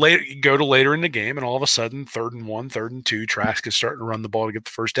 later in the game, and all of a sudden, 3rd and 1, 3rd and 2, Trask is starting to run the ball to get the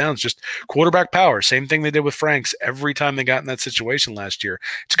first down. It's just quarterback power. Same thing they did with Franks every time they got in that situation last year.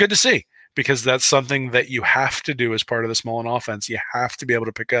 It's good to see because that's something that you have to do as part of the Mullen offense. You have to be able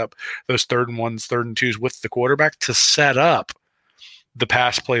to pick up those 3rd and 1s, 3rd and 2s with the quarterback to set up the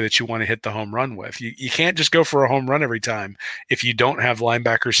pass play that you want to hit the home run with. You can't just go for a home run every time if you don't have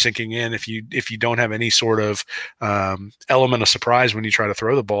linebackers sinking in, if you don't have any sort of element of surprise when you try to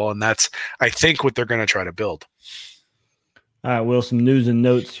throw the ball. And that's, I think, what they're going to try to build. All right, Will, some news and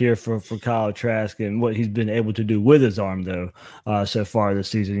notes here for Kyle Trask and what he's been able to do with his arm, though, so far this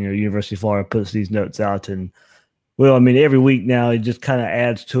season. University of Florida puts these notes out, and well, I mean, every week now it just kind of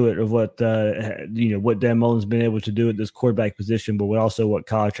adds to it of what what Dan Mullen's been able to do at this quarterback position, but also what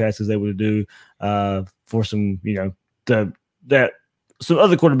Kyle Trask is able to do for some that some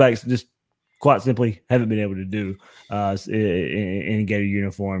other quarterbacks just quite simply haven't been able to do in Gator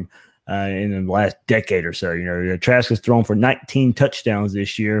uniform in the last decade or so. Trask has thrown for 19 touchdowns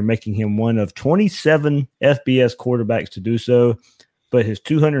this year, making him one of 27 FBS quarterbacks to do so, but his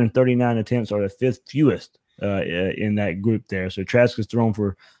 239 attempts are the 5th fewest in that group there. So Trask has thrown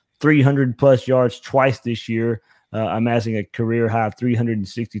for 300 plus yards twice this year, amassing a career high of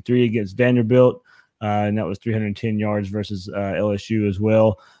 363 against Vanderbilt, and that was 310 yards versus LSU as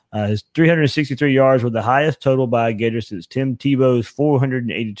well. His 363 yards were the highest total by a Gator since Tim Tebow's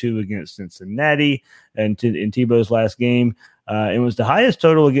 482 against Cincinnati and in Tebow's last game. It was the highest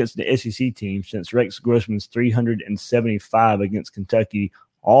total against the SEC team since Rex Grossman's 375 against Kentucky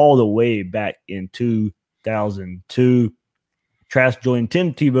all the way back in 2002. Trask joined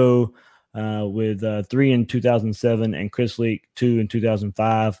Tim Tebow with 3 in 2007 and Chris Leak 2 in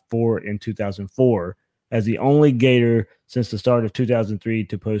 2005, 4 in 2004 as the only Gator since the start of 2003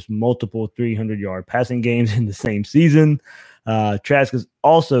 to post multiple 300-yard passing games in the same season. Trask is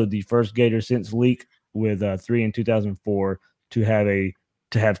also the first Gator since Leak with 3 in 2004 to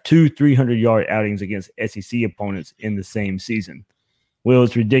have 2 300-yard outings against SEC opponents in the same season. Will,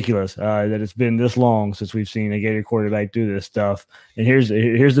 it's ridiculous that it's been this long since we've seen a Gator quarterback do this stuff. And here's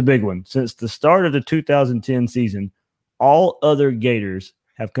the big one. Since the start of the 2010 season, all other Gators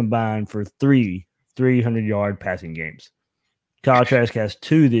have combined for 3 300-yard passing games. Kyle Trask has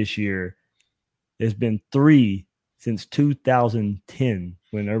 2 this year. There's been 3 since 2010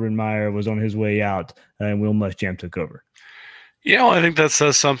 when Urban Meyer was on his way out and Will Muschamp took over. Yeah, well, I think that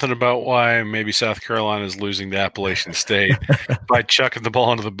says something about why maybe South Carolina is losing to Appalachian State by chucking the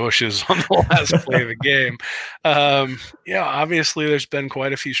ball into the bushes on the last play of the game. Obviously there's been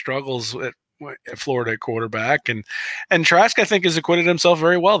quite a few struggles at Florida quarterback, and Trask, I think, has acquitted himself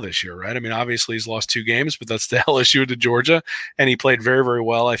very well this year, right? I mean, obviously he's lost 2 games, but that's the LSU to Georgia, and he played very, very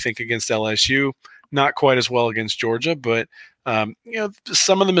well, I think, against LSU. Not quite as well against Georgia, but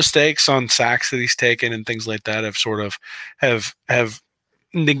some of the mistakes on sacks that he's taken and things like that have sort of have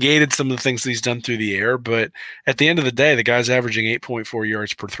negated some of the things that he's done through the air. But at the end of the day, the guy's averaging 8.4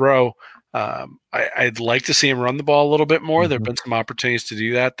 yards per throw. I'd like to see him run the ball a little bit more. There have been some opportunities to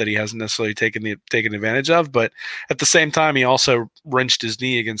do that he hasn't necessarily taken advantage of. But at the same time, he also wrenched his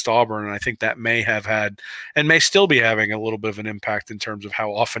knee against Auburn, and I think that may have had and may still be having a little bit of an impact in terms of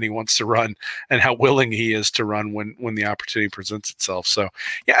how often he wants to run and how willing he is to run when the opportunity presents itself. So,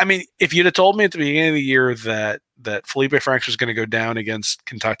 yeah, I mean, if you'd have told me at the beginning of the year that Felipe Franks was going to go down against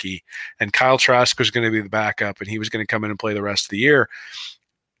Kentucky and Kyle Trask was going to be the backup and he was going to come in and play the rest of the year,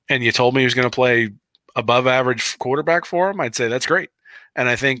 and you told me he was going to play above average quarterback for him, I'd say that's great. And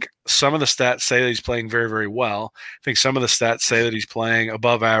I think some of the stats say that he's playing very, very well. I think some of the stats say that he's playing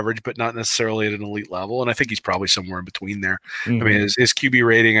above average, but not necessarily at an elite level. And I think he's probably somewhere in between there. Mm-hmm. I mean, his QB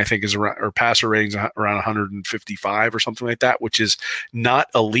rating, I think, is around, or passer rating's around 155 or something like that, which is not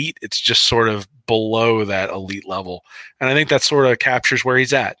elite. It's just sort of below that elite level. And I think that sort of captures where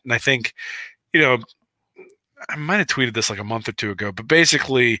he's at. And I think, I might have tweeted this like a month or 2 ago, but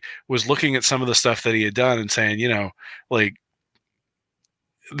basically was looking at some of the stuff that he had done and saying,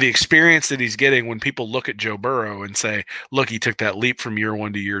 the experience that he's getting when people look at Joe Burrow and say, look, he took that leap from year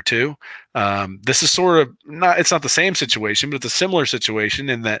 1 to year 2. This is sort of it's not the same situation, but it's a similar situation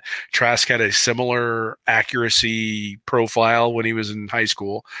in that Trask had a similar accuracy profile when he was in high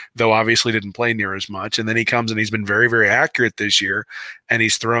school, though obviously didn't play near as much. And then he comes and he's been very, very accurate this year. And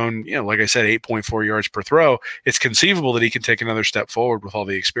he's thrown, like I said, 8.4 yards per throw. It's conceivable that he can take another step forward with all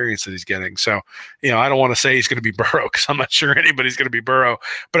the experience that he's getting. So, I don't want to say he's going to be Burrow because I'm not sure anybody's going to be Burrow,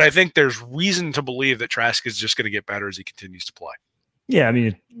 but I think there's reason to believe that Trask is just going to get better as he continues to play. Yeah, I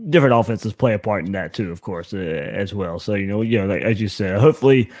mean, different offenses play a part in that too, of course, as well. So, like, as you said,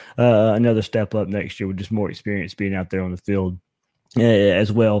 hopefully another step up next year with just more experience being out there on the field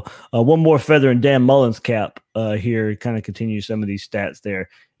as well. One more feather in Dan Mullen's cap here, kind of continue some of these stats there.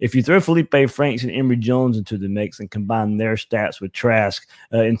 If you throw Felipe Franks and Emory Jones into the mix and combine their stats with Trask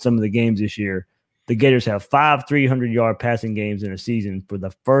in some of the games this year, the Gators have 5 300-yard passing games in a season for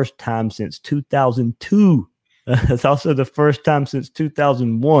the first time since 2002. It's also the first time since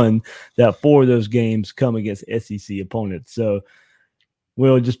 2001 that 4 of those games come against SEC opponents. So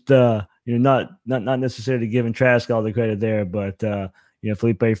we'll just, not necessarily giving Trask all the credit there, but,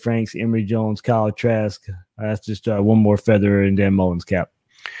 Felipe Franks, Emory Jones, Kyle Trask, that's just one more feather in Dan Mullen's cap.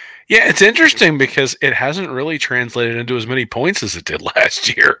 Yeah, it's interesting because it hasn't really translated into as many points as it did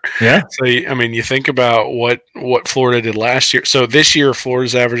last year. Yeah. So, you think about what Florida did last year. So this year,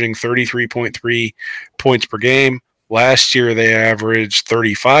 Florida's averaging 33.3 points per game. Last year, they averaged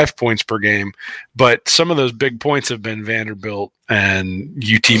 35 points per game. But some of those big points have been Vanderbilt and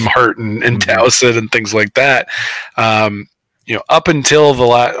UT Martin and Towson and things like that. Up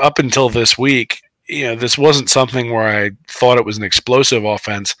until this week, this wasn't something where I thought it was an explosive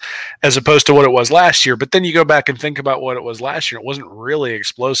offense as opposed to what it was last year. But then you go back and think about what it was last year. It wasn't really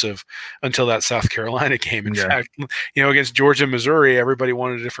explosive until that South Carolina game. In fact, against Georgia and Missouri, everybody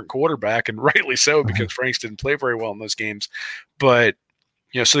wanted a different quarterback, and rightly so because Franks didn't play very well in those games. But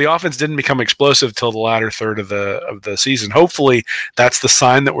so the offense didn't become explosive till the latter third of the season. Hopefully that's the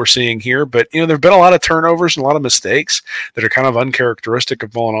sign that we're seeing here. But, there've been a lot of turnovers and a lot of mistakes that are kind of uncharacteristic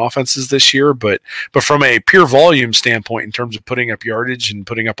of Mullen offenses this year. But from a pure volume standpoint, in terms of putting up yardage and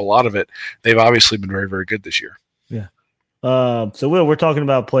putting up a lot of it, they've obviously been very, very good this year. Yeah. So we're talking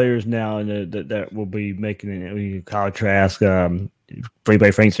about players now and that will be making it. Kyle Trask,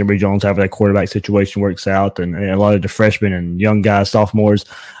 Felipe Franks, and Emory Jones, however that quarterback situation works out, and a lot of the freshmen and young guys, sophomores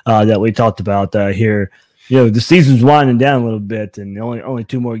that we talked about here. The season's winding down a little bit, and only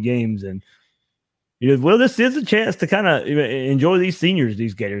 2 more games, and this is a chance to kind of enjoy these seniors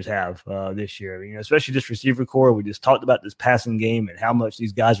these Gators have this year. Especially this receiver core. We just talked about this passing game and how much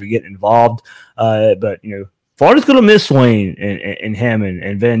these guys are getting involved, but Florida's going to miss Swain and Hammond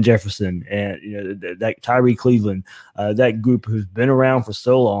and Van Jefferson and that Tyree Cleveland, that group who's been around for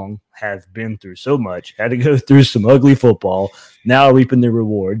so long, have been through so much, had to go through some ugly football, now reaping their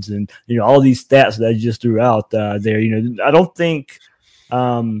rewards, and all these stats that I just threw out there. I don't think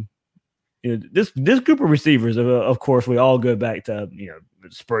this group of receivers. Of course, we all go back to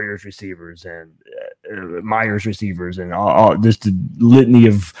Spurrier's receivers and Myers receivers and all just the litany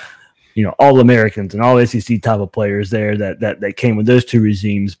of all Americans and all SEC type of players there that came with those 2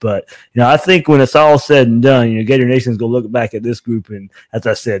 regimes. But, I think when it's all said and done, Gator Nation's going to look back at this group and, as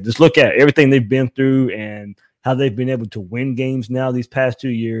I said, just look at everything they've been through and how they've been able to win games now these past 2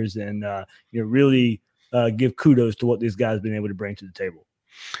 years and, really give kudos to what these guys have been able to bring to the table.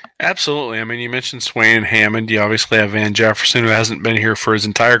 Absolutely. You mentioned Swain and Hammond. You obviously have Van Jefferson, who hasn't been here for his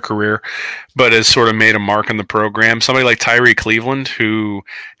entire career, but has sort of made a mark in the program. Somebody like Tyree Cleveland, who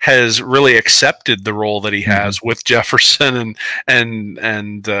has really accepted the role that he has with Jefferson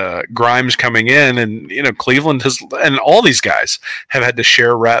and Grimes coming in. And, Cleveland has, and all these guys have had to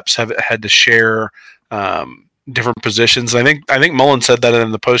share reps, have had to share different positions. I think Mullen said that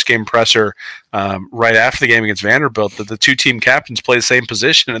in the post-game presser right after the game against Vanderbilt, that the 2 team captains play the same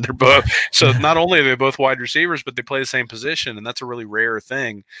position, and they're both so not only are they both wide receivers, but they play the same position, and that's a really rare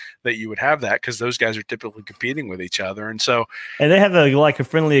thing that you would have that because those guys are typically competing with each other, and they have a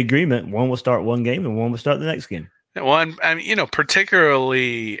friendly agreement. One will start one game, and one will start the next game. Well,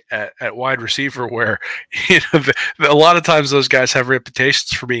 particularly at wide receiver, where a lot of times those guys have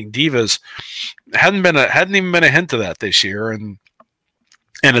reputations for being divas. Hadn't even been a hint of that this year, and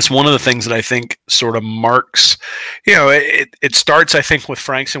it's one of the things that I think sort of marks. It starts, I think, with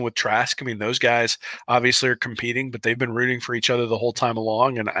Franks and with Trask. Those guys obviously are competing, but they've been rooting for each other the whole time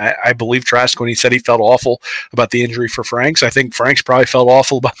along. And I believe Trask when he said he felt awful about the injury for Franks. I think Franks probably felt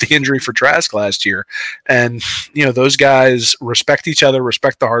awful about the injury for Trask last year. And those guys respect each other,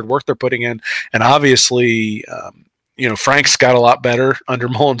 respect the hard work they're putting in, and obviously. Frank's got a lot better under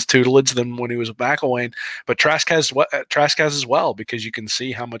Mullen's tutelage than when he was with McElwain, but Trask has as well, because you can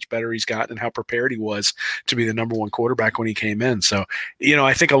see how much better he's gotten and how prepared he was to be the number one quarterback when he came in. So,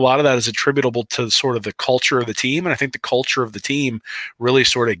 I think a lot of that is attributable to sort of the culture of the team. And I think the culture of the team really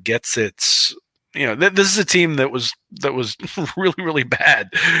sort of gets its, this is a team that was really, really bad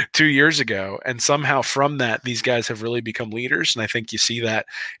 2 years ago. And somehow from that, these guys have really become leaders. And I think you see that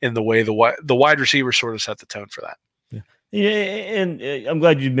in the way the wide receivers sort of set the tone for that. Yeah, and I'm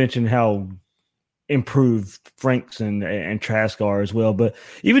glad you mentioned how improved Franks and Trask are as well. But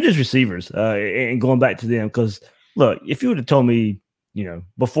even as receivers, and going back to them, because look, if you would have told me,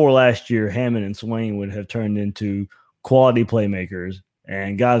 before last year, Hammond and Swain would have turned into quality playmakers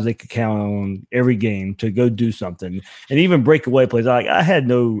and guys they could count on every game to go do something and even breakaway plays. I had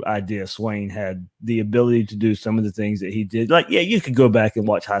no idea Swain had the ability to do some of the things that he did. You could go back and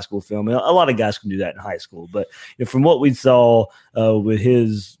watch high school film. A lot of guys can do that in high school. But from what we saw with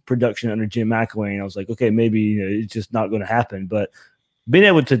his production under Jim McElwain, I was like, okay, maybe it's just not going to happen. But being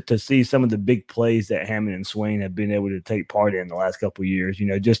able to see some of the big plays that Hammond and Swain have been able to take part in the last couple of years,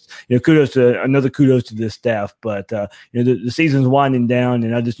 kudos to this staff. But the season's winding down,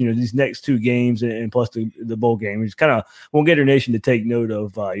 and I just these next two games and plus the bowl game, we just kind of want Gator Nation to take note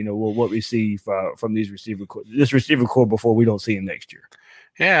of what we see from this receiver core before we don't see him next year.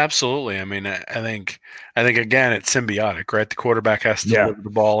 Yeah, absolutely. I mean, I think again, it's symbiotic, right? The quarterback has to deliver the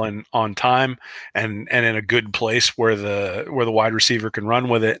ball on time and in a good place where the wide receiver can run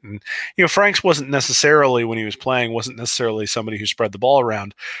with it. And Franks wasn't necessarily, when he was playing, somebody who spread the ball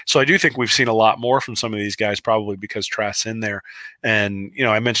around. So I do think we've seen a lot more from some of these guys, probably because Trask's in there. And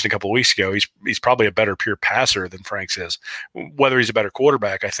I mentioned a couple of weeks ago, he's probably a better pure passer than Franks is. Whether he's a better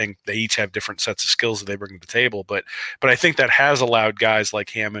quarterback, I think they each have different sets of skills that they bring to the table. But I think that has allowed guys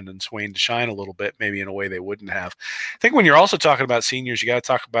like Hammond and Swain to shine a little bit, maybe in a way they wouldn't have. I think when you're also talking about seniors, you got to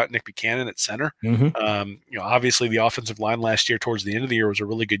talk about Nick Buchanan at center. Mm-hmm. Obviously the offensive line last year towards the end of the year was a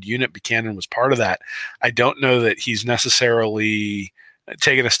really good unit. Buchanan was part of that. I don't know that he's necessarily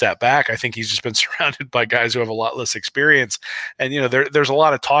taken a step back. I think he's just been surrounded by guys who have a lot less experience. And, there's a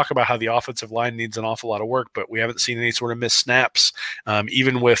lot of talk about how the offensive line needs an awful lot of work, but we haven't seen any sort of missed snaps,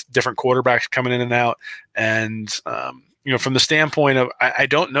 even with different quarterbacks coming in and out. And, from the standpoint of, I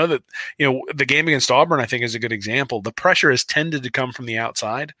don't know that, the game against Auburn, I think, is a good example. The pressure has tended to come from the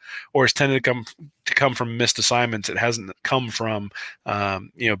outside, or has tended to come from missed assignments. It hasn't come from,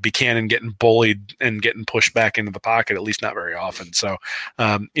 Buchanan getting bullied and getting pushed back into the pocket, at least not very often. So,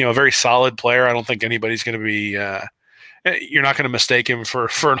 a very solid player. I don't think anybody's going to be, you're not going to mistake him for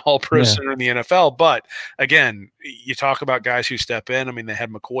an all-pro center in the NFL. But again, you talk about guys who step in. I mean, they had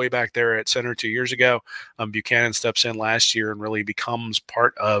McCoy back there at center 2 years ago. Buchanan steps in last year and really becomes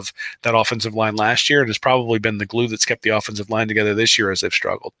part of that offensive line last year, and has probably been the glue that's kept the offensive line together this year as they've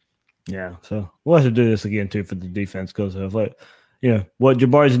struggled. Yeah, so we'll have to do this again too for the defense, because of what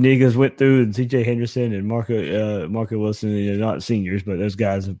Jabari Zuniga went through, and C.J. Henderson and Marco Wilson, not seniors, but those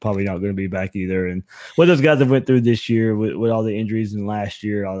guys are probably not going to be back either. And what those guys have went through this year with all the injuries and last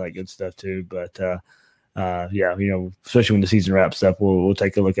year, all that good stuff too. But especially when the season wraps up, we'll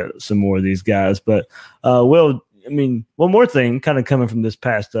take a look at some more of these guys. But one more thing kind of coming from this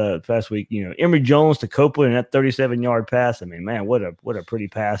past week, Emory Jones to Copeland and that 37-yard pass. I mean, man, what a pretty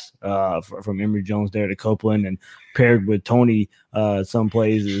pass from Emory Jones there to Copeland, and paired with Tony some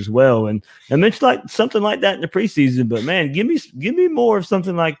plays as well. And I mentioned something like that in the preseason, but man, give me more of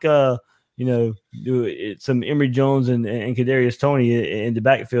something like some Emory Jones and Kadarius Toney in the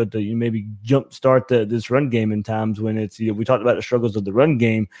backfield to maybe jumpstart this run game in times when it's, we talked about the struggles of the run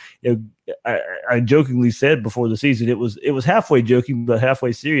game. I jokingly said before the season, it was halfway joking, but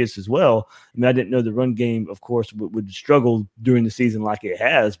halfway serious as well. I mean, I didn't know the run game, of course, would struggle during the season like it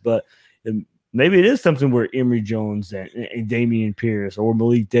has, but maybe it is something where Emory Jones and Damian Pierce or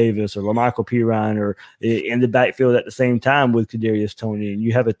Malik Davis or LaMichael Pirine are in the backfield at the same time with Kadarius Toney, and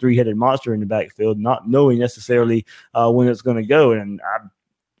you have a three-headed monster in the backfield, not knowing necessarily when it's going to go. And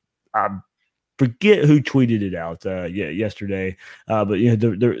I forget who tweeted it out yesterday,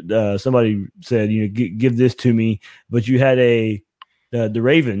 but somebody said, give this to me. But you had the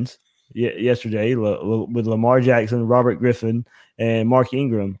Ravens yesterday with Lamar Jackson, Robert Griffin, and Mark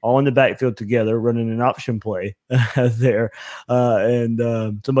Ingram all in the backfield together, running an option play there.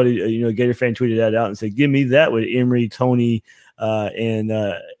 Somebody, Gator fan tweeted that out and said, "Give me that with Emory, Toney, and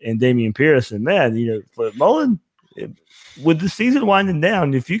Damian Pierce." And man, for Mullen, with the season winding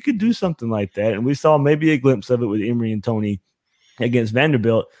down, if you could do something like that, and we saw maybe a glimpse of it with Emory and Toney against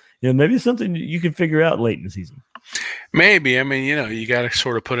Vanderbilt, maybe it's something you can figure out late in the season. Maybe. I mean, you got to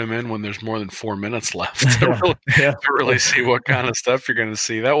sort of put him in when there's more than 4 minutes left to really see what kind of stuff you're going to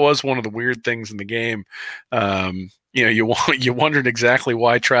see. That was one of the weird things in the game. You wondered exactly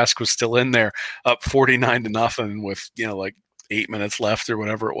why Trask was still in there, up 49-0 with like 8 minutes left or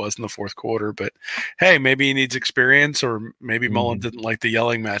whatever it was in the fourth quarter. But hey, maybe he needs experience, or maybe Mullen didn't like the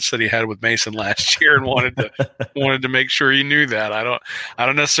yelling match that he had with Mason last year and wanted to make sure he knew that. I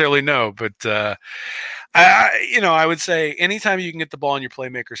don't necessarily know, but I would say anytime you can get the ball in your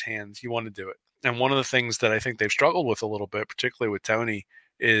playmakers' hands, you want to do it. And one of the things that I think they've struggled with a little bit, particularly with Tony,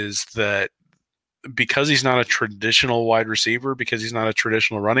 is that because he's not a traditional wide receiver, because he's not a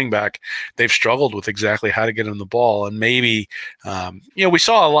traditional running back, they've struggled with exactly how to get him the ball. And maybe, we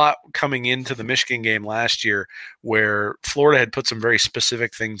saw a lot coming into the Michigan game last year where Florida had put some very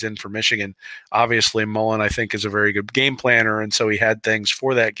specific things in for Michigan. Obviously, Mullen, I think, is a very good game planner, and so he had things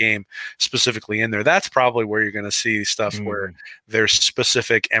for that game specifically in there. That's probably where you're going to see stuff where there's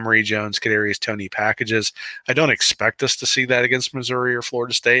specific Emory Jones, Kadarius Toney packages. I don't expect us to see that against Missouri or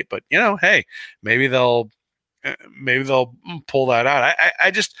Florida State, but hey, maybe they'll pull that out.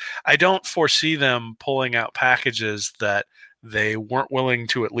 I don't foresee them pulling out packages that they weren't willing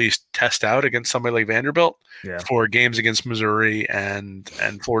to at least test out against somebody like Vanderbilt for games against Missouri and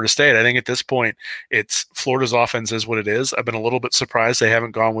Florida State. I think at this point, it's Florida's offense is what it is. I've been a little bit surprised they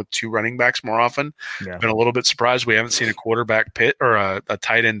haven't gone with two running backs more often. Yeah. I've been a little bit surprised we haven't seen a quarterback pitch or a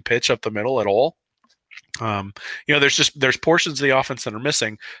tight end pitch up the middle at all. There's portions of the offense that are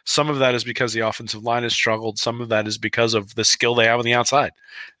missing. Some of that is because the offensive line has struggled. Some of that is because of the skill they have on the outside.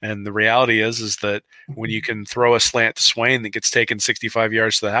 And the reality is that when you can throw a slant to Swain that gets taken 65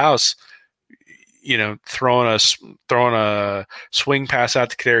 yards to the house, throwing a swing pass out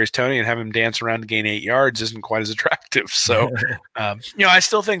to Kadarius Toney and have him dance around to gain 8 yards isn't quite as attractive. So, I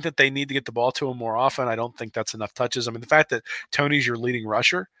still think that they need to get the ball to him more often. I don't think that's enough touches. I mean, the fact that Toney's your leading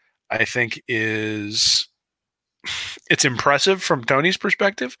rusher, I think it's impressive from Tony's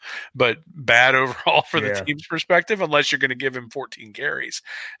perspective, but bad overall for the team's perspective, unless you're going to give him 14 carries.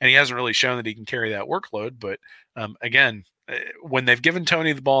 And he hasn't really shown that he can carry that workload. But again, when they've given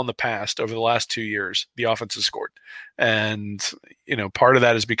Toney the ball in the past over the last 2 years, the offense has scored. And, part of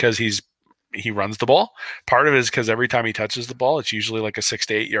that is because he runs the ball. Part of it is because every time he touches the ball, it's usually like a 6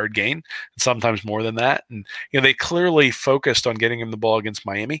 to 8 yard gain, and sometimes more than that. And they clearly focused on getting him the ball against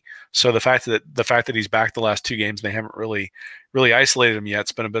Miami. So the fact that he's back the last two games, they haven't really isolated him yet.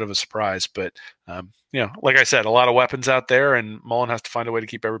 It's been a bit of a surprise. But like I said, a lot of weapons out there, and Mullen has to find a way to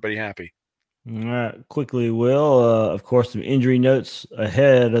keep everybody happy. All right, quickly, Will. Of course, some injury notes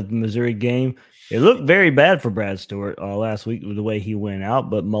ahead of the Missouri game. It looked very bad for Brad Stewart last week with the way he went out,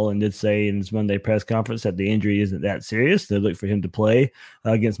 but Mullen did say in his Monday press conference that the injury isn't that serious. They look for him to play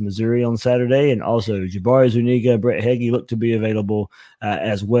against Missouri on Saturday, and also Jabari Zuniga, Brett Heggie look to be available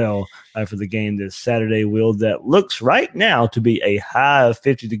as well for the game this Saturday. Will, that looks right now to be a high of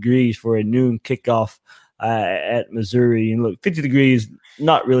 50 degrees for a noon kickoff at Missouri. And look, 50 degrees,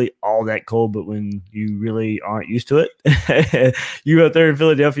 not really all that cold, but when you really aren't used to it, you out there in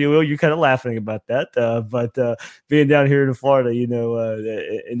Philadelphia, Will, you're kind of laughing about that. But being down here in Florida,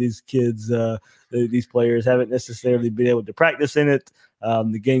 and these kids, these players haven't necessarily been able to practice in it.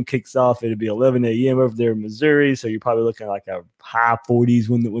 The game kicks off. It'll be 11 a.m. over there in Missouri, so you're probably looking at like a high 40s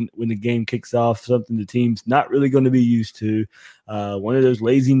when the game kicks off, something the team's not really going to be used to. One of those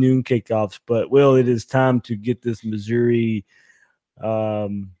lazy noon kickoffs. But, Will, it is time to get this Missouri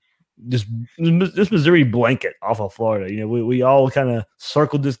this Missouri blanket off of Florida. We all kind of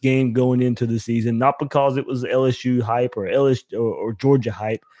circled this game going into the season, not because it was LSU hype or LSU or Georgia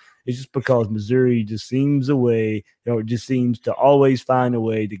hype. It's just because Missouri just seems to always find a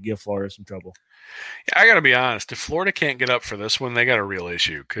way to give Florida some trouble. I got to be honest. If Florida can't get up for this one, they got a real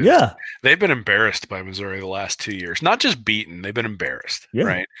issue. They've been embarrassed by Missouri the last 2 years. Not just beaten, they've been embarrassed,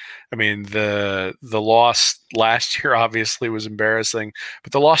 right? I mean, the loss last year obviously was embarrassing,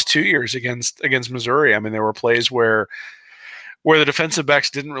 but the loss 2 years against Missouri, I mean, there were plays where the defensive backs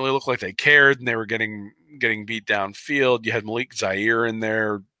didn't really look like they cared, and they were getting beat downfield. You had Malik Zaire in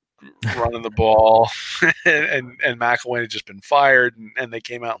there running the ball, and McElwain had just been fired, and they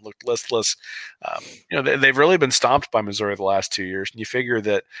came out and looked listless. They've really been stomped by Missouri the last 2 years, and you figure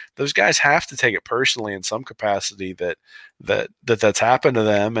that those guys have to take it personally in some capacity that's happened to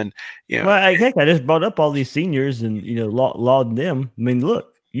them. And I just brought up all these seniors and lauding them. I mean,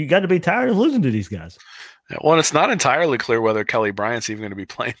 look, you got to be tired of losing to these guys. Well, it's not entirely clear whether Kelly Bryant's even going to be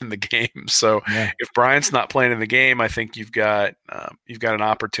playing in the game. So if Bryant's not playing in the game, I think you've got an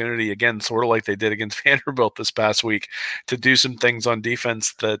opportunity again, sort of like they did against Vanderbilt this past week, to do some things on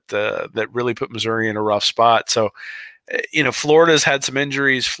defense that really put Missouri in a rough spot. So, Florida's had some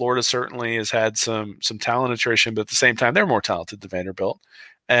injuries. Florida certainly has had some talent attrition, but at the same time, they're more talented than Vanderbilt.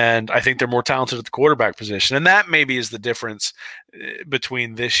 And I think they're more talented at the quarterback position. And that maybe is the difference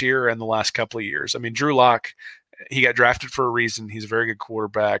between this year and the last couple of years. I mean, Drew Lock, he got drafted for a reason. He's a very good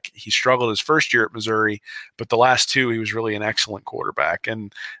quarterback. He struggled his first year at Missouri, but the last two, he was really an excellent quarterback.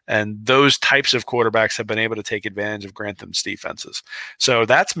 And those types of quarterbacks have been able to take advantage of Grantham's defenses. So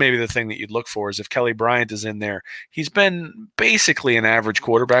that's maybe the thing that you'd look for, is if Kelly Bryant is in there. He's been basically an average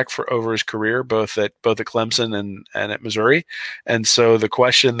quarterback for over his career, both at Clemson and at Missouri. And so the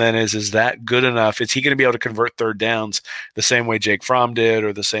question then is that good enough? Is he going to be able to convert third downs the same way Jake Fromm did,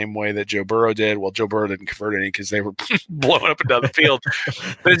 or the same way that Joe Burrow did? Well, Joe Burrow didn't convert any because they were blowing up and down the field.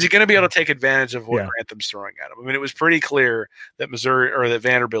 But is he going to be able to take advantage of what Grantham's throwing at him? I mean, it was pretty clear that Missouri, or that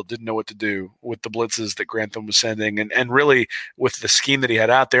Vanderbilt, didn't know what to do with the blitzes that Grantham was sending, and really with the scheme that he had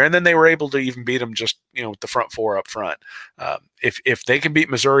out there. And then they were able to even beat him just, with the front four up front. If they can beat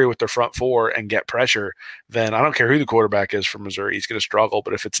Missouri with their front four and get pressure, then I don't care who the quarterback is for Missouri, he's going to struggle.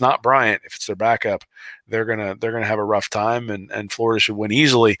 But if it's not Bryant, if it's their backup, they're gonna have a rough time, and Florida should win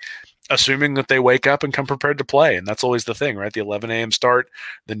easily, assuming that they wake up and come prepared to play. And that's always the thing, right? The 11 a.m. start,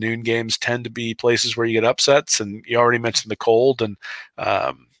 the noon games tend to be places where you get upsets. And you already mentioned the cold, and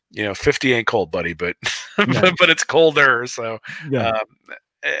 50 ain't cold, buddy, but but it's colder. So,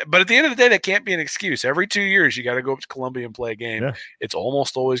 but at the end of the day, that can't be an excuse. Every 2 years, you got to go up to Columbia and play a game. Yeah. It's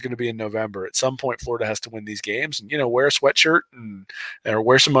almost always going to be in November. At some point, Florida has to win these games, and wear a sweatshirt or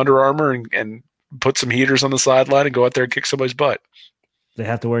wear some Under Armour and put some heaters on the sideline and go out there and kick somebody's butt. They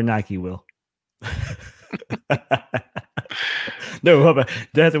have to wear Nike, Will. No,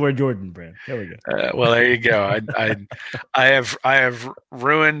 they have to wear Jordan brand. There we go. Well, there you go. I have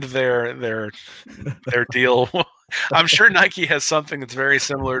ruined their deal. I'm sure Nike has something that's very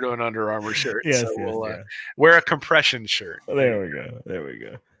similar to an Under Armour shirt. Yes, so we'll wear a compression shirt. There we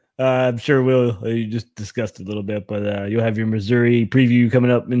go. I'm sure you just discussed it a little bit, but you'll have your Missouri preview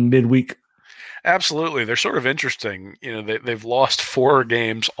coming up in midweek. Absolutely. They're sort of interesting. They've lost 4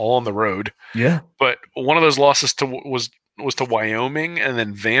 games all on the road. Yeah. But one of those losses was to Wyoming and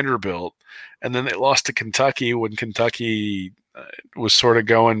then Vanderbilt. And then they lost to Kentucky when Kentucky was sort of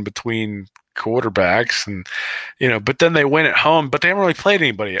going between quarterbacks. And, but then they win at home, but they haven't really played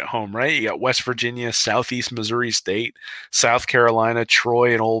anybody at home, right? You got West Virginia, Southeast Missouri State, South Carolina,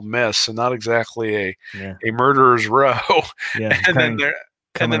 Troy, and Ole Miss. So not exactly a murderer's row. Yeah. And then they're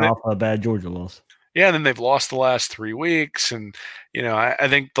coming off a bad Georgia loss. Yeah, and then they've lost the last 3 weeks, and I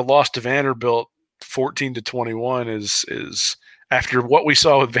think the loss to Vanderbilt, 14-21, is after what we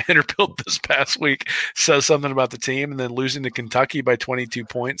saw with Vanderbilt this past week, says something about the team. And then losing to Kentucky by 22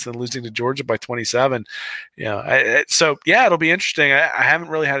 points, then losing to Georgia by 27. So it'll be interesting. I haven't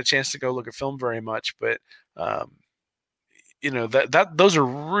really had a chance to go look at film very much, but those are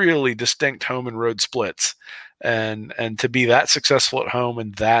really distinct home and road splits. And to be that successful at home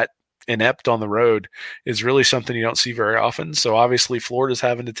and that inept on the road is really something you don't see very often. So obviously Florida's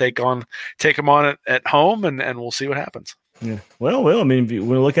having to take them on at home, and we'll see what happens. Yeah. Well, I mean, if you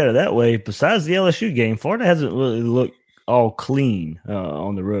want to look at it that way, besides the LSU game, Florida hasn't really looked all clean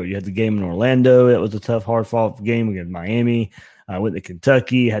on the road. You had the game in Orlando. That was a tough, hard-fought game against Miami. Went to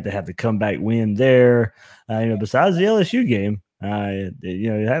Kentucky, had to have the comeback win there. Besides the LSU game,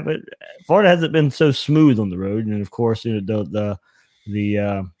 Florida hasn't been so smooth on the road, and of course, the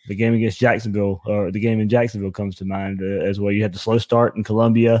game against Jacksonville, or the game in Jacksonville, comes to mind as well. You had the slow start in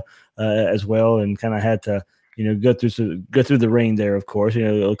Columbia as well, and kind of had to go through the rain there. Of course,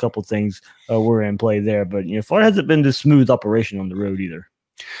 a couple things were in play there, but Florida hasn't been this smooth operation on the road either.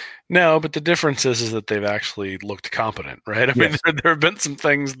 No, but the difference is that they've actually looked competent, right? I mean, there have been some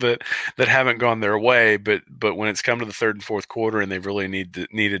things that haven't gone their way, but when it's come to the third and fourth quarter and they've really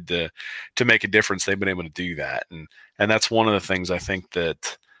needed to make a difference, they've been able to do that, and that's one of the things I think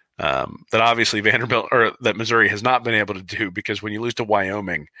that obviously Vanderbilt, or that Missouri, has not been able to do, because when you lose to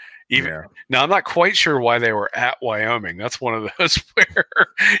Wyoming, now I'm not quite sure why they were at Wyoming. That's one of those where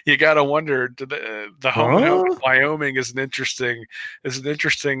you got to wonder, the home and home of Wyoming is an interesting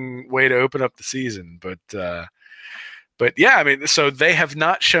way to open up the season. But yeah, I mean, so they have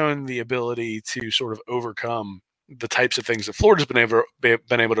not shown the ability to sort of overcome the types of things that Florida's been able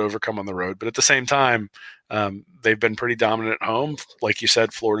to overcome on the road. But at the same time, they've been pretty dominant at home. Like you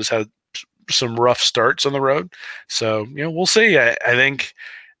said, Florida's had some rough starts on the road. So, we'll see. I think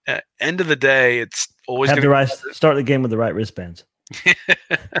end of the day, it's always Have going the right start the game with the right wristbands. End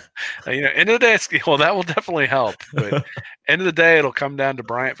of the day, that will definitely help. But end of the day, it'll come down to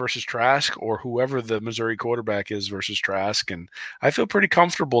Bryant versus Trask, or whoever the Missouri quarterback is versus Trask. And I feel pretty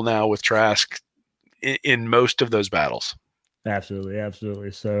comfortable now with Trask in most of those battles.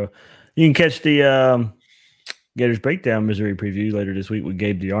 Absolutely. So you can catch the Gators Breakdown Missouri preview later this week with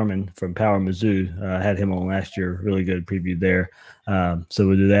Gabe DeArmond from Power Mizzou. Had him on last year. Really good preview there. So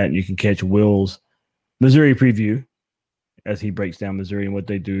we'll do that. And you can catch Will's Missouri preview as he breaks down Missouri and what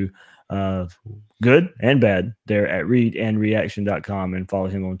they do good and bad there at readandreaction.com, and follow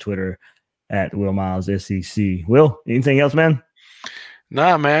him on Twitter at Will Miles SEC. Will, anything else, man?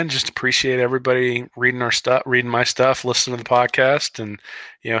 Nah, man, just appreciate everybody reading our stuff, reading my stuff, listening to the podcast. And,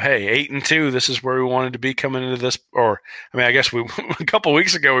 hey, 8-2, this is where we wanted to be coming into this. I guess a couple of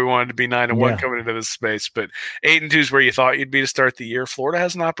weeks ago, we wanted to be 9-1 coming into this space, but 8-2 is where you thought you'd be to start the year. Florida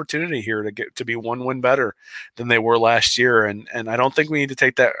has an opportunity here to get to be one win better than they were last year. And I don't think we need to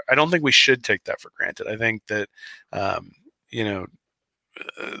take that. I don't think we should take that for granted. I think that, that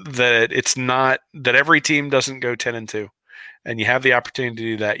it's not that every team doesn't go 10-2. And you have the opportunity to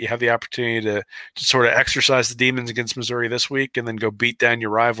do that. You have the opportunity to sort of exercise the demons against Missouri this week, and then go beat down your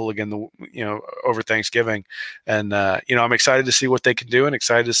rival again, over Thanksgiving. And I'm excited to see what they can do, and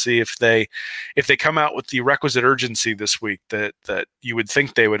excited to see if they come out with the requisite urgency this week that you would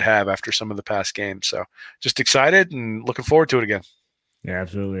think they would have after some of the past games. So just excited and looking forward to it again. Yeah,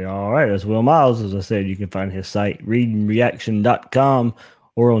 absolutely. All right, that's Will Miles. As I said, you can find his site readandreaction.com.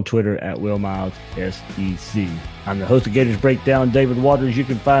 or on Twitter at Will Miles SEC. I'm the host of Gators Breakdown, David Waters. You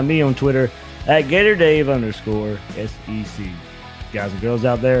can find me on Twitter at GatorDave_SEC. Guys and girls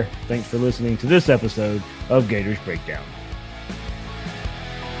out there, thanks for listening to this episode of Gators Breakdown.